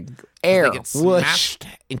nothing. Air. They get smashed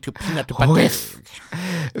into peanut butter. Whiff.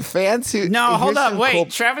 Fans who... No, hold up, wait.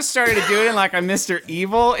 Travis started doing like a Mr.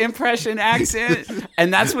 Evil impression accent,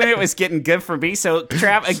 and that's when it was getting good for me. So,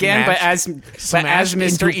 Trav, again, but as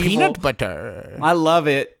Mr. Evil. Peanut butter. I love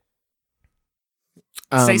it.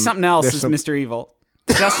 Say something else as Mr. Evil.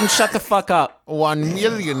 Justin, shut the fuck up. $1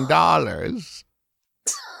 million.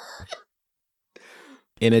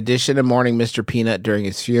 In addition to mourning Mr. Peanut during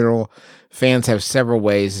his funeral, fans have several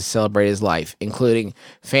ways to celebrate his life, including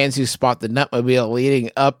fans who spot the Nutmobile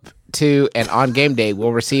leading up to and on game day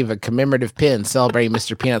will receive a commemorative pin celebrating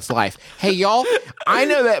Mr. Peanut's life. Hey, y'all, I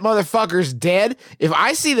know that motherfucker's dead. If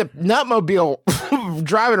I see the Nutmobile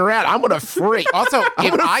driving around, I'm going to freak. Also, if I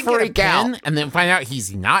get a freak out pin and then find out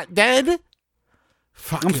he's not dead,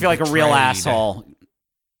 I'm going to feel like a real asshole.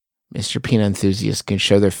 Mr. Peanut enthusiasts can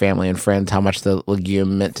show their family and friends how much the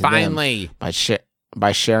legume meant to them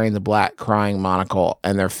by sharing the black crying monocle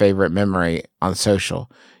and their favorite memory on social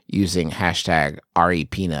using hashtag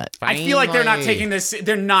 #RePeanut. I feel like they're not taking this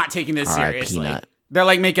seriously. Peanut. They're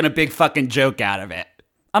like making a big fucking joke out of it.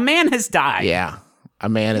 A man has died. Yeah, a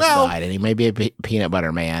man has died, and he may be a peanut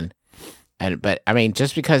butter man. But I mean,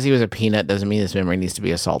 just because he was a peanut doesn't mean his memory needs to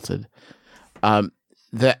be assaulted.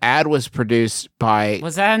 The ad was produced by...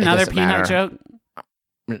 Was that another peanut joke?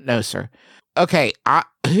 No, sir. Okay,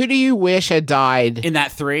 who do you wish had died... In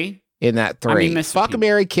that 3? In that 3. I mean, Fuck,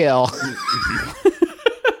 marry, kill.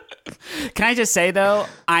 Can I just say, though,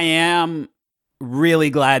 I am really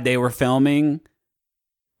glad they were filming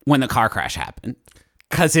when the car crash happened.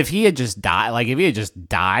 Because if he had just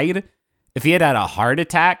died, If he had had a heart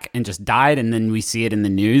attack and just died, and then we see it in the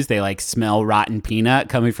news, they like smell rotten peanut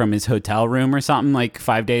coming from his hotel room or something like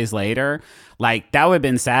 5 days later, like that would have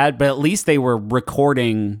been sad. But at least they were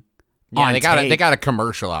recording. Yeah, they got a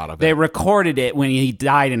commercial out of it. They recorded it when he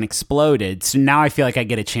died and exploded. So now I feel like I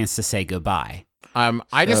get a chance to say goodbye.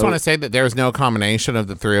 I just want to say that there's no combination of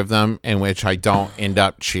the three of them in which I don't end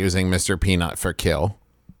up choosing Mr. Peanut for kill.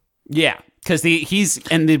 Yeah, because the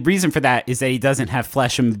reason for that is that he doesn't have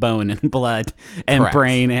flesh and bone and blood and Correct.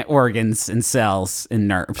 brain and organs and cells and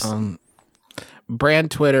nerves.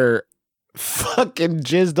 Brand Twitter fucking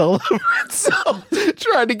jizzed all over itself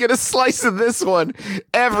trying to get a slice of this one.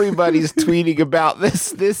 Everybody's tweeting about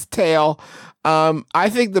this tale. I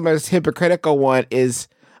think the most hypocritical one is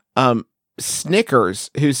Snickers,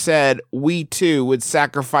 who said we too would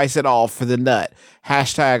sacrifice it all for the nut.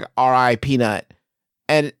 Hashtag RI Peanut.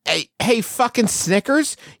 And hey, fucking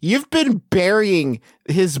Snickers, you've been burying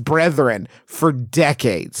his brethren for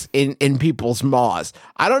decades in people's maws.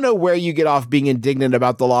 I don't know where you get off being indignant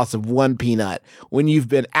about the loss of one peanut when you've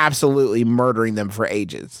been absolutely murdering them for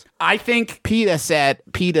ages. I think PETA said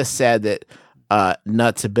that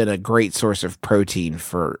nuts have been a great source of protein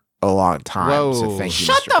for a long time. Whoa. So thank you,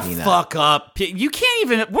 shut Mr. the Peanut. fuck up. You can't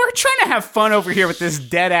even. We're trying to have fun over here with this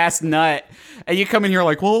dead ass nut, and you come in here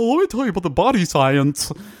like, well, let me tell you about the body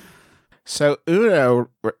science. So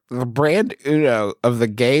Uno, the brand Uno of the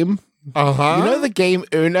game, Uh-huh. you know the game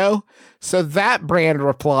Uno? So that brand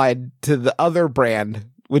replied to the other brand,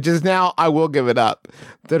 which is now, I will give it up.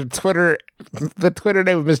 The Twitter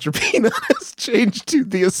name of Mr. Peanut has changed to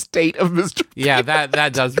the estate of Mr. Yeah,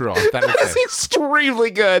 that does rule. That is That's good.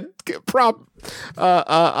 extremely good.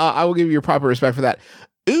 I will give you your proper respect for that.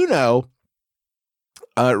 Uno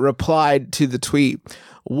replied to the tweet,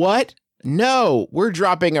 "What? No, we're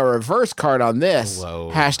dropping a reverse card on this."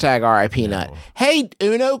 Whoa. Hashtag RIP Nut. Hey,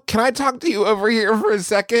 Uno, can I talk to you over here for a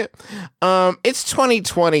second? It's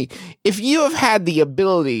 2020. If you have had the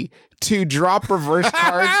ability to drop reverse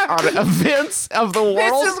cards on events of the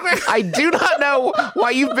world, I do not know why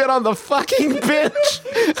you've been on the fucking bench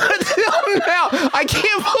until now. I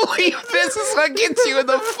can't believe this is what gets you in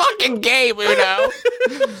the fucking game, Uno.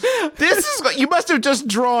 This is what you must have just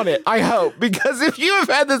drawn it, I hope, because if you have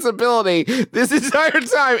had this ability this entire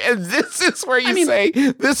time, and this is where you say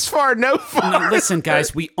this far, no far. Listen,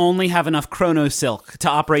 guys, we only have enough Chrono Silk to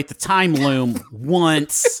operate the time loom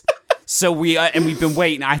once. So we've been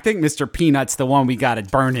waiting. I think Mr. Peanut's the one we got to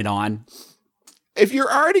burn it on. If you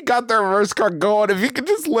already got the reverse card going, if you could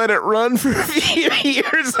just let it run for a few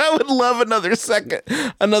years, I would love another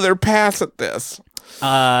pass at this.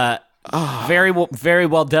 Very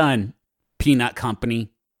well done, Peanut Company.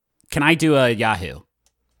 Can I do a Yahoo?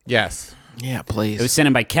 Yes. Yeah, please. It was sent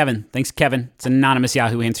in by Kevin. Thanks, Kevin. It's an anonymous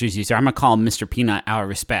Yahoo Answers user. I'm going to call him Mr. Peanut out of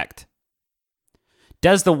respect.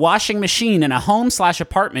 Does the washing machine in a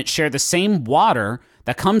home/apartment share the same water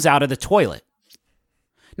that comes out of the toilet?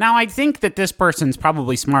 Now, I think that this person's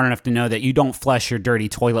probably smart enough to know that you don't flush your dirty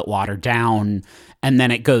toilet water down and then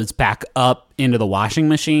it goes back up into the washing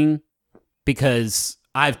machine, because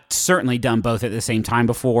I've certainly done both at the same time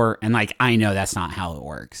before, and like I know that's not how it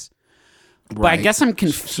works. But I guess I'm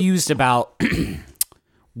confused about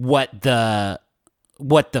what the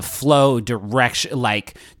flow direction,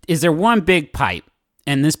 like, is there one big pipe?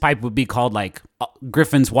 And this pipe would be called like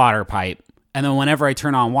Griffin's water pipe. And then whenever I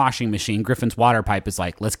turn on washing machine, Griffin's water pipe is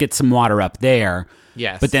like, let's get some water up there.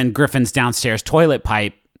 Yes. But then Griffin's downstairs toilet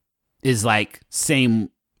pipe is like same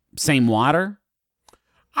water.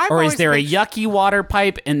 Or is there a yucky water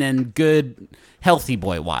pipe and then good healthy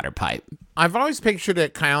boy water pipe? I've always pictured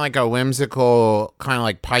it kind of like a whimsical, kind of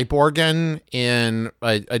like pipe organ in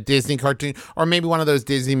a Disney cartoon, or maybe one of those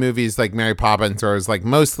Disney movies like Mary Poppins, where it's like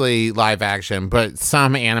mostly live action, but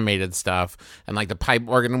some animated stuff. And like the pipe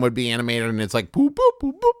organ would be animated, and it's like boop, boop,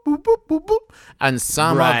 boop, boop, boop, boop, boop, boop. And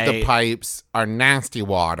some of the pipes are nasty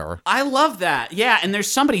water. I love that. Yeah, and there's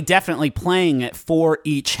somebody definitely playing it for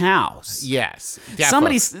each house. Yes.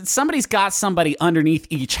 Definitely. Somebody's got somebody underneath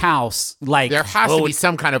each house. Like, There has to be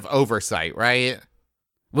some kind of oversight, right?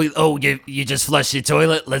 You just flush your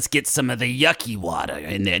toilet? Let's get some of the yucky water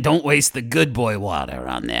in there. Don't waste the good boy water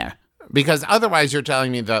on there. Because otherwise you're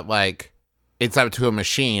telling me that, like, it's up to a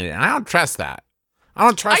machine, and I don't trust that. I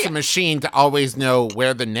don't trust a machine to always know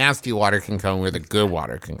where the nasty water can go and where the good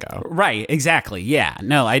water can go. Right, exactly. Yeah.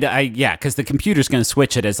 No, because the computer's going to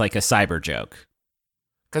switch it as like a cyber joke.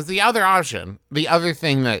 Because the other option, the other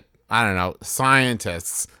thing that, I don't know,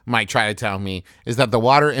 scientists might try to tell me is that the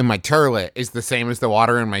water in my toilet is the same as the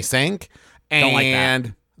water in my sink. Don't like that.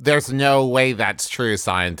 And there's no way that's true,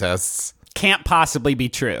 scientists. Can't possibly be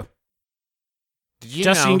true. Did you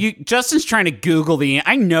Justin, know? Justin's trying to Google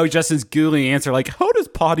I know Justin's Googling the answer. Like, how does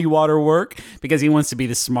potty water work? Because he wants to be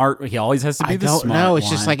the smart. He always has to be the smart. I don't know. It's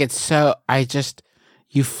just like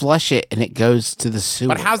you flush it and it goes to the sewer.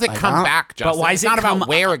 But how's it come back, Justin? But why it's is it not come about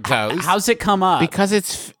where it goes. How's it come up? Because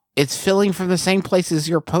it's filling from the same place as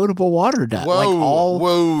your potable water does.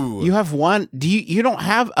 Whoa. You have one. You don't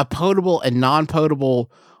have a potable and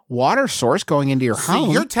non-potable water source going into your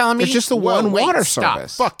home. You're telling me it's just the one water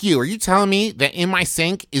service. Fuck you. Are you telling me that in my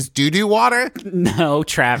sink is doo-doo water? No,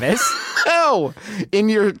 Travis. No, in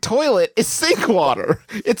your toilet is sink water.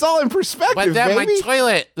 It's all in perspective, But then baby. my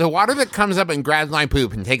toilet, the water that comes up and grabs my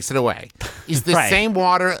poop and takes it away, is the Right. same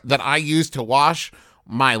water that I use to wash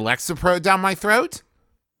my Lexapro down my throat?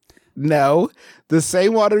 No, the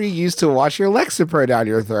same water you use to wash your Lexapro down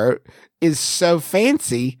your throat is so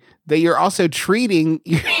fancy that you're also treating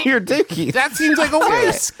your dookie. That seems like a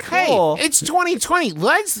waste. cool. Hey, it's 2020.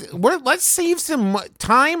 Let's save some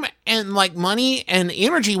time and like money and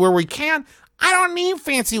energy where we can. I don't need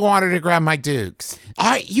fancy water to grab my dukes.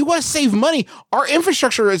 You want to save money? Our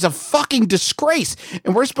infrastructure is a fucking disgrace,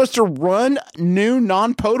 and we're supposed to run new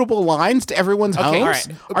non-potable lines to everyone's homes. All right.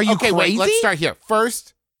 Are you okay, crazy? Wait, let's start here.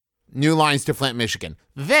 First, new lines to Flint, Michigan.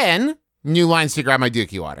 Then, new lines to grab my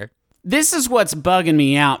dookie water. This is what's bugging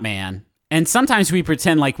me out, man. And sometimes we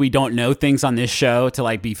pretend like we don't know things on this show to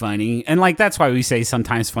like be funny. And like that's why we say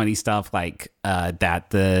sometimes funny stuff like that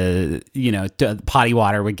the potty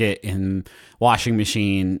water would get in washing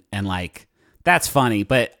machine and like that's funny,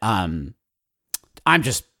 but I'm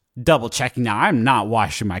just double checking now. I'm not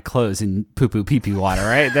washing my clothes in poo-poo pee-pee water,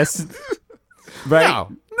 right? That's right.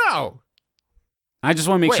 No. I just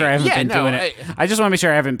want to make sure I haven't been doing it. I just want to make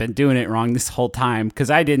sure I haven't been doing it wrong this whole time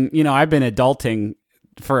because I didn't, I've been adulting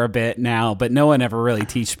for a bit now, but no one ever really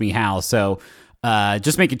teach me how. So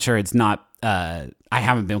just making sure it's not, I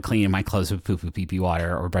haven't been cleaning my clothes with poo-poo pee-pee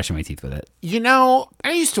water or brushing my teeth with it.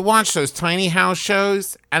 I used to watch those tiny house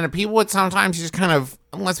shows, and the people would sometimes just kind of,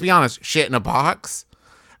 let's be honest, shit in a box.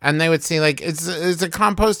 And they would say, like, it's a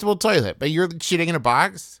compostable toilet, but you're shitting in a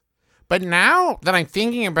box? But now that I'm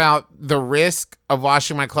thinking about the risk of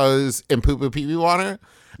washing my clothes in poo-poo pee-pee water,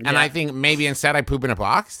 and I think maybe instead I poop in a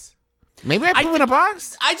box? Maybe I poop in a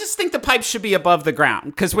box? I just think the pipes should be above the ground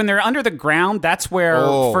because when they're under the ground, that's where,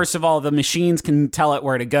 first of all, the machines can tell it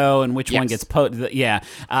where to go and which one gets Yeah.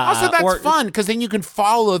 Also, that's fun because then you can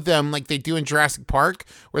follow them like they do in Jurassic Park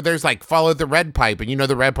where there's like follow the red pipe. And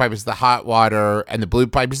the red pipe is the hot water and the blue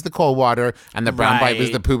pipe is the cold water and the brown pipe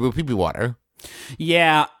is the poo-poo pee-pee water.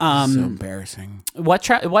 Yeah. So embarrassing. What,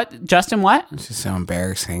 Justin, what? It's just so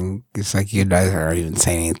embarrassing. It's like you guys aren't even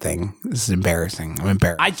saying anything. This is embarrassing. I'm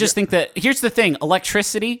embarrassed. I just think that, here's the thing,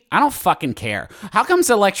 electricity, I don't fucking care. How comes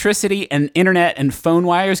electricity and internet and phone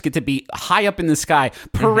wires get to be high up in the sky,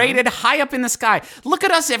 paraded high up in the sky? Look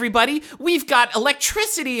at us, everybody. We've got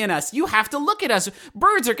electricity in us. You have to look at us.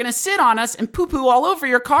 Birds are going to sit on us and poo-poo all over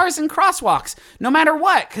your cars and crosswalks, no matter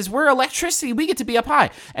what, because we're electricity. We get to be up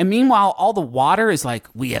high. And meanwhile, all the water is like,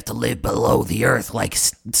 we have to live below the earth like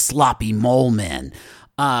sloppy mole men.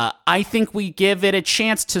 I think we give it a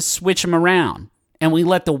chance to switch them around. And we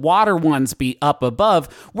let the water ones be up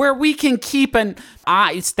above where we can keep an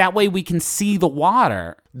eye. It's that way we can see the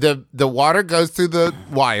water. The water goes through the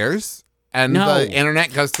wires and No. the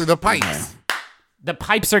internet goes through the pipes. The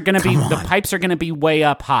pipes are gonna be way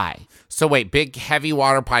up high. So wait, big heavy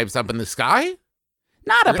water pipes up in the sky?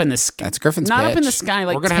 Not up in the sky. That's Griffin's Not up in the pitch. sky,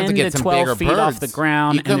 like We're gonna have to 10 get to some 12 bigger feet birds off the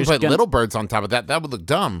ground. You couldn't there's put gonna- little birds on top of that. That would look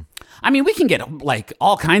dumb. I mean, we can get like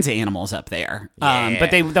all kinds of animals up there, but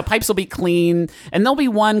the pipes will be clean, and there'll be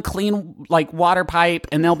one clean like water pipe,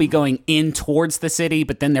 and they'll be going in towards the city.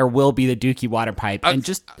 But then there will be the Dookie water pipe, and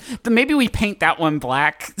just maybe we paint that one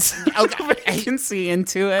black so you can see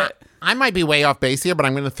into it. I might be way off base here, but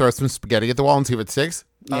I'm going to throw some spaghetti at the wall and see if it sticks.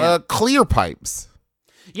 Yeah. Clear pipes.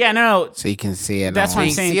 Yeah, no, So you can see it. That's all. what I'm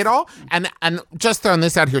You saying. see it all? And just throwing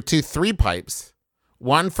this out here too, 3 pipes.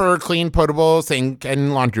 One for clean, potable sink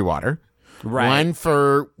and laundry water. Right. One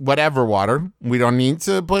for whatever water. We don't need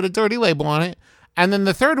to put a dirty label on it. And then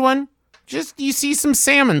the third one, just you see some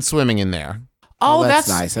salmon swimming in there. Oh, that's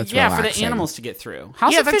that's nice. That's for the relaxing. animals to get through.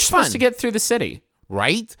 How's Yeah, a that's fish supposed fun. to get through the city?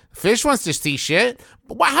 Right? Fish wants to see shit.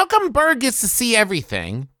 But how come bird gets to see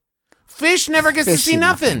everything? Fish never gets to Fish see see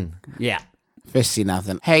nothing. Yeah. Fish see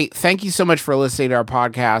nothing. Hey, thank you so much for listening to our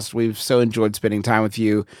podcast. We've so enjoyed spending time with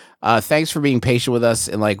you. Thanks for being patient with us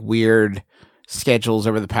in like weird schedules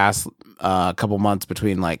over the past couple months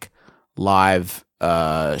between like live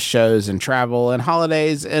shows and travel and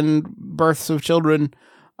holidays and births of children.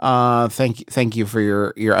 Thank you for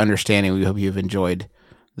your understanding. We hope you've enjoyed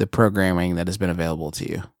the programming that has been available to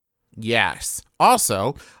you. Yes.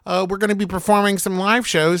 Also, we're going to be performing some live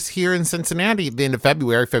shows here in Cincinnati at the end of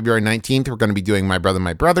February. February 19th, we're going to be doing My Brother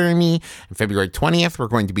and Me. And February 20th, we're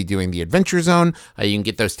going to be doing the Adventure Zone. You can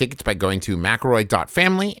get those tickets by going to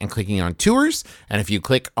McElroy.family and clicking on tours. And if you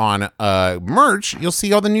click on merch, you'll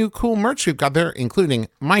see all the new cool merch we've got there, including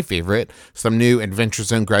my favorite, some new Adventure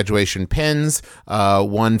Zone graduation pins,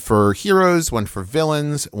 one for heroes, one for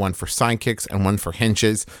villains, one for sidekicks, and one for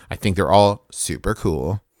henches. I think they're all super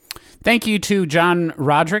cool. Thank you to John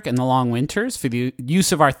Roderick and the Long Winters for the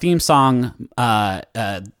use of our theme song.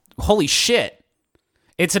 Holy shit.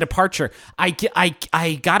 It's a departure. I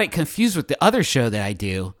got it confused with the other show that I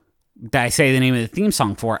do, that I say the name of the theme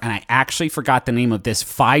song for, and I actually forgot the name of this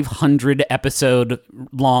 500 episode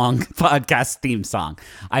long podcast theme song.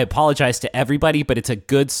 I apologize to everybody, but it's a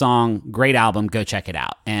good song, great album. Go check it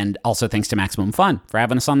out. And also thanks to Maximum Fun for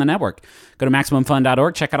having us on the network. Go to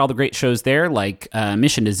MaximumFun.org, check out all the great shows there, like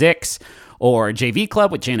Mission to Zix, or JV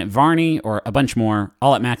Club with Janet Varney, or a bunch more,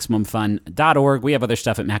 all at MaximumFun.org. We have other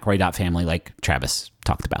stuff at McElroy.family, like Travis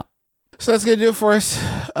talked about. So that's going to do it for us.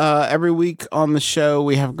 Every week on the show,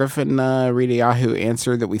 we have Griffin read a Yahoo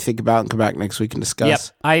answer that we think about and come back next week and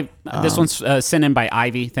discuss. Yep. This one's sent in by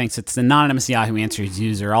Ivy. Thanks. It's the anonymous Yahoo Answers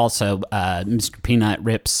user. Also, Mr. Peanut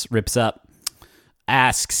rips up,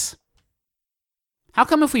 asks, how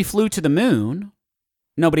come if we flew to the moon,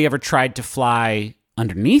 nobody ever tried to fly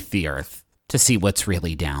underneath the Earth to see what's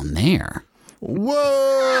really down there?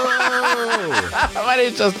 Whoa! My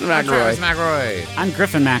name's Justin McElroy. I'm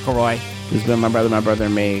Griffin McElroy. This has been My Brother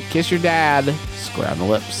and Me. Kiss your dad. Square on the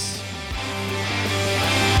lips.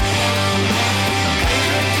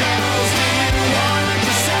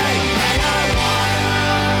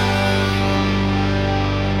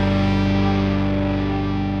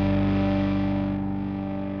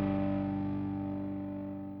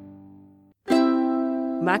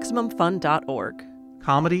 MaximumFun.org.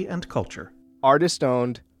 Comedy and culture. Artist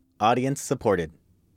owned. Audience supported.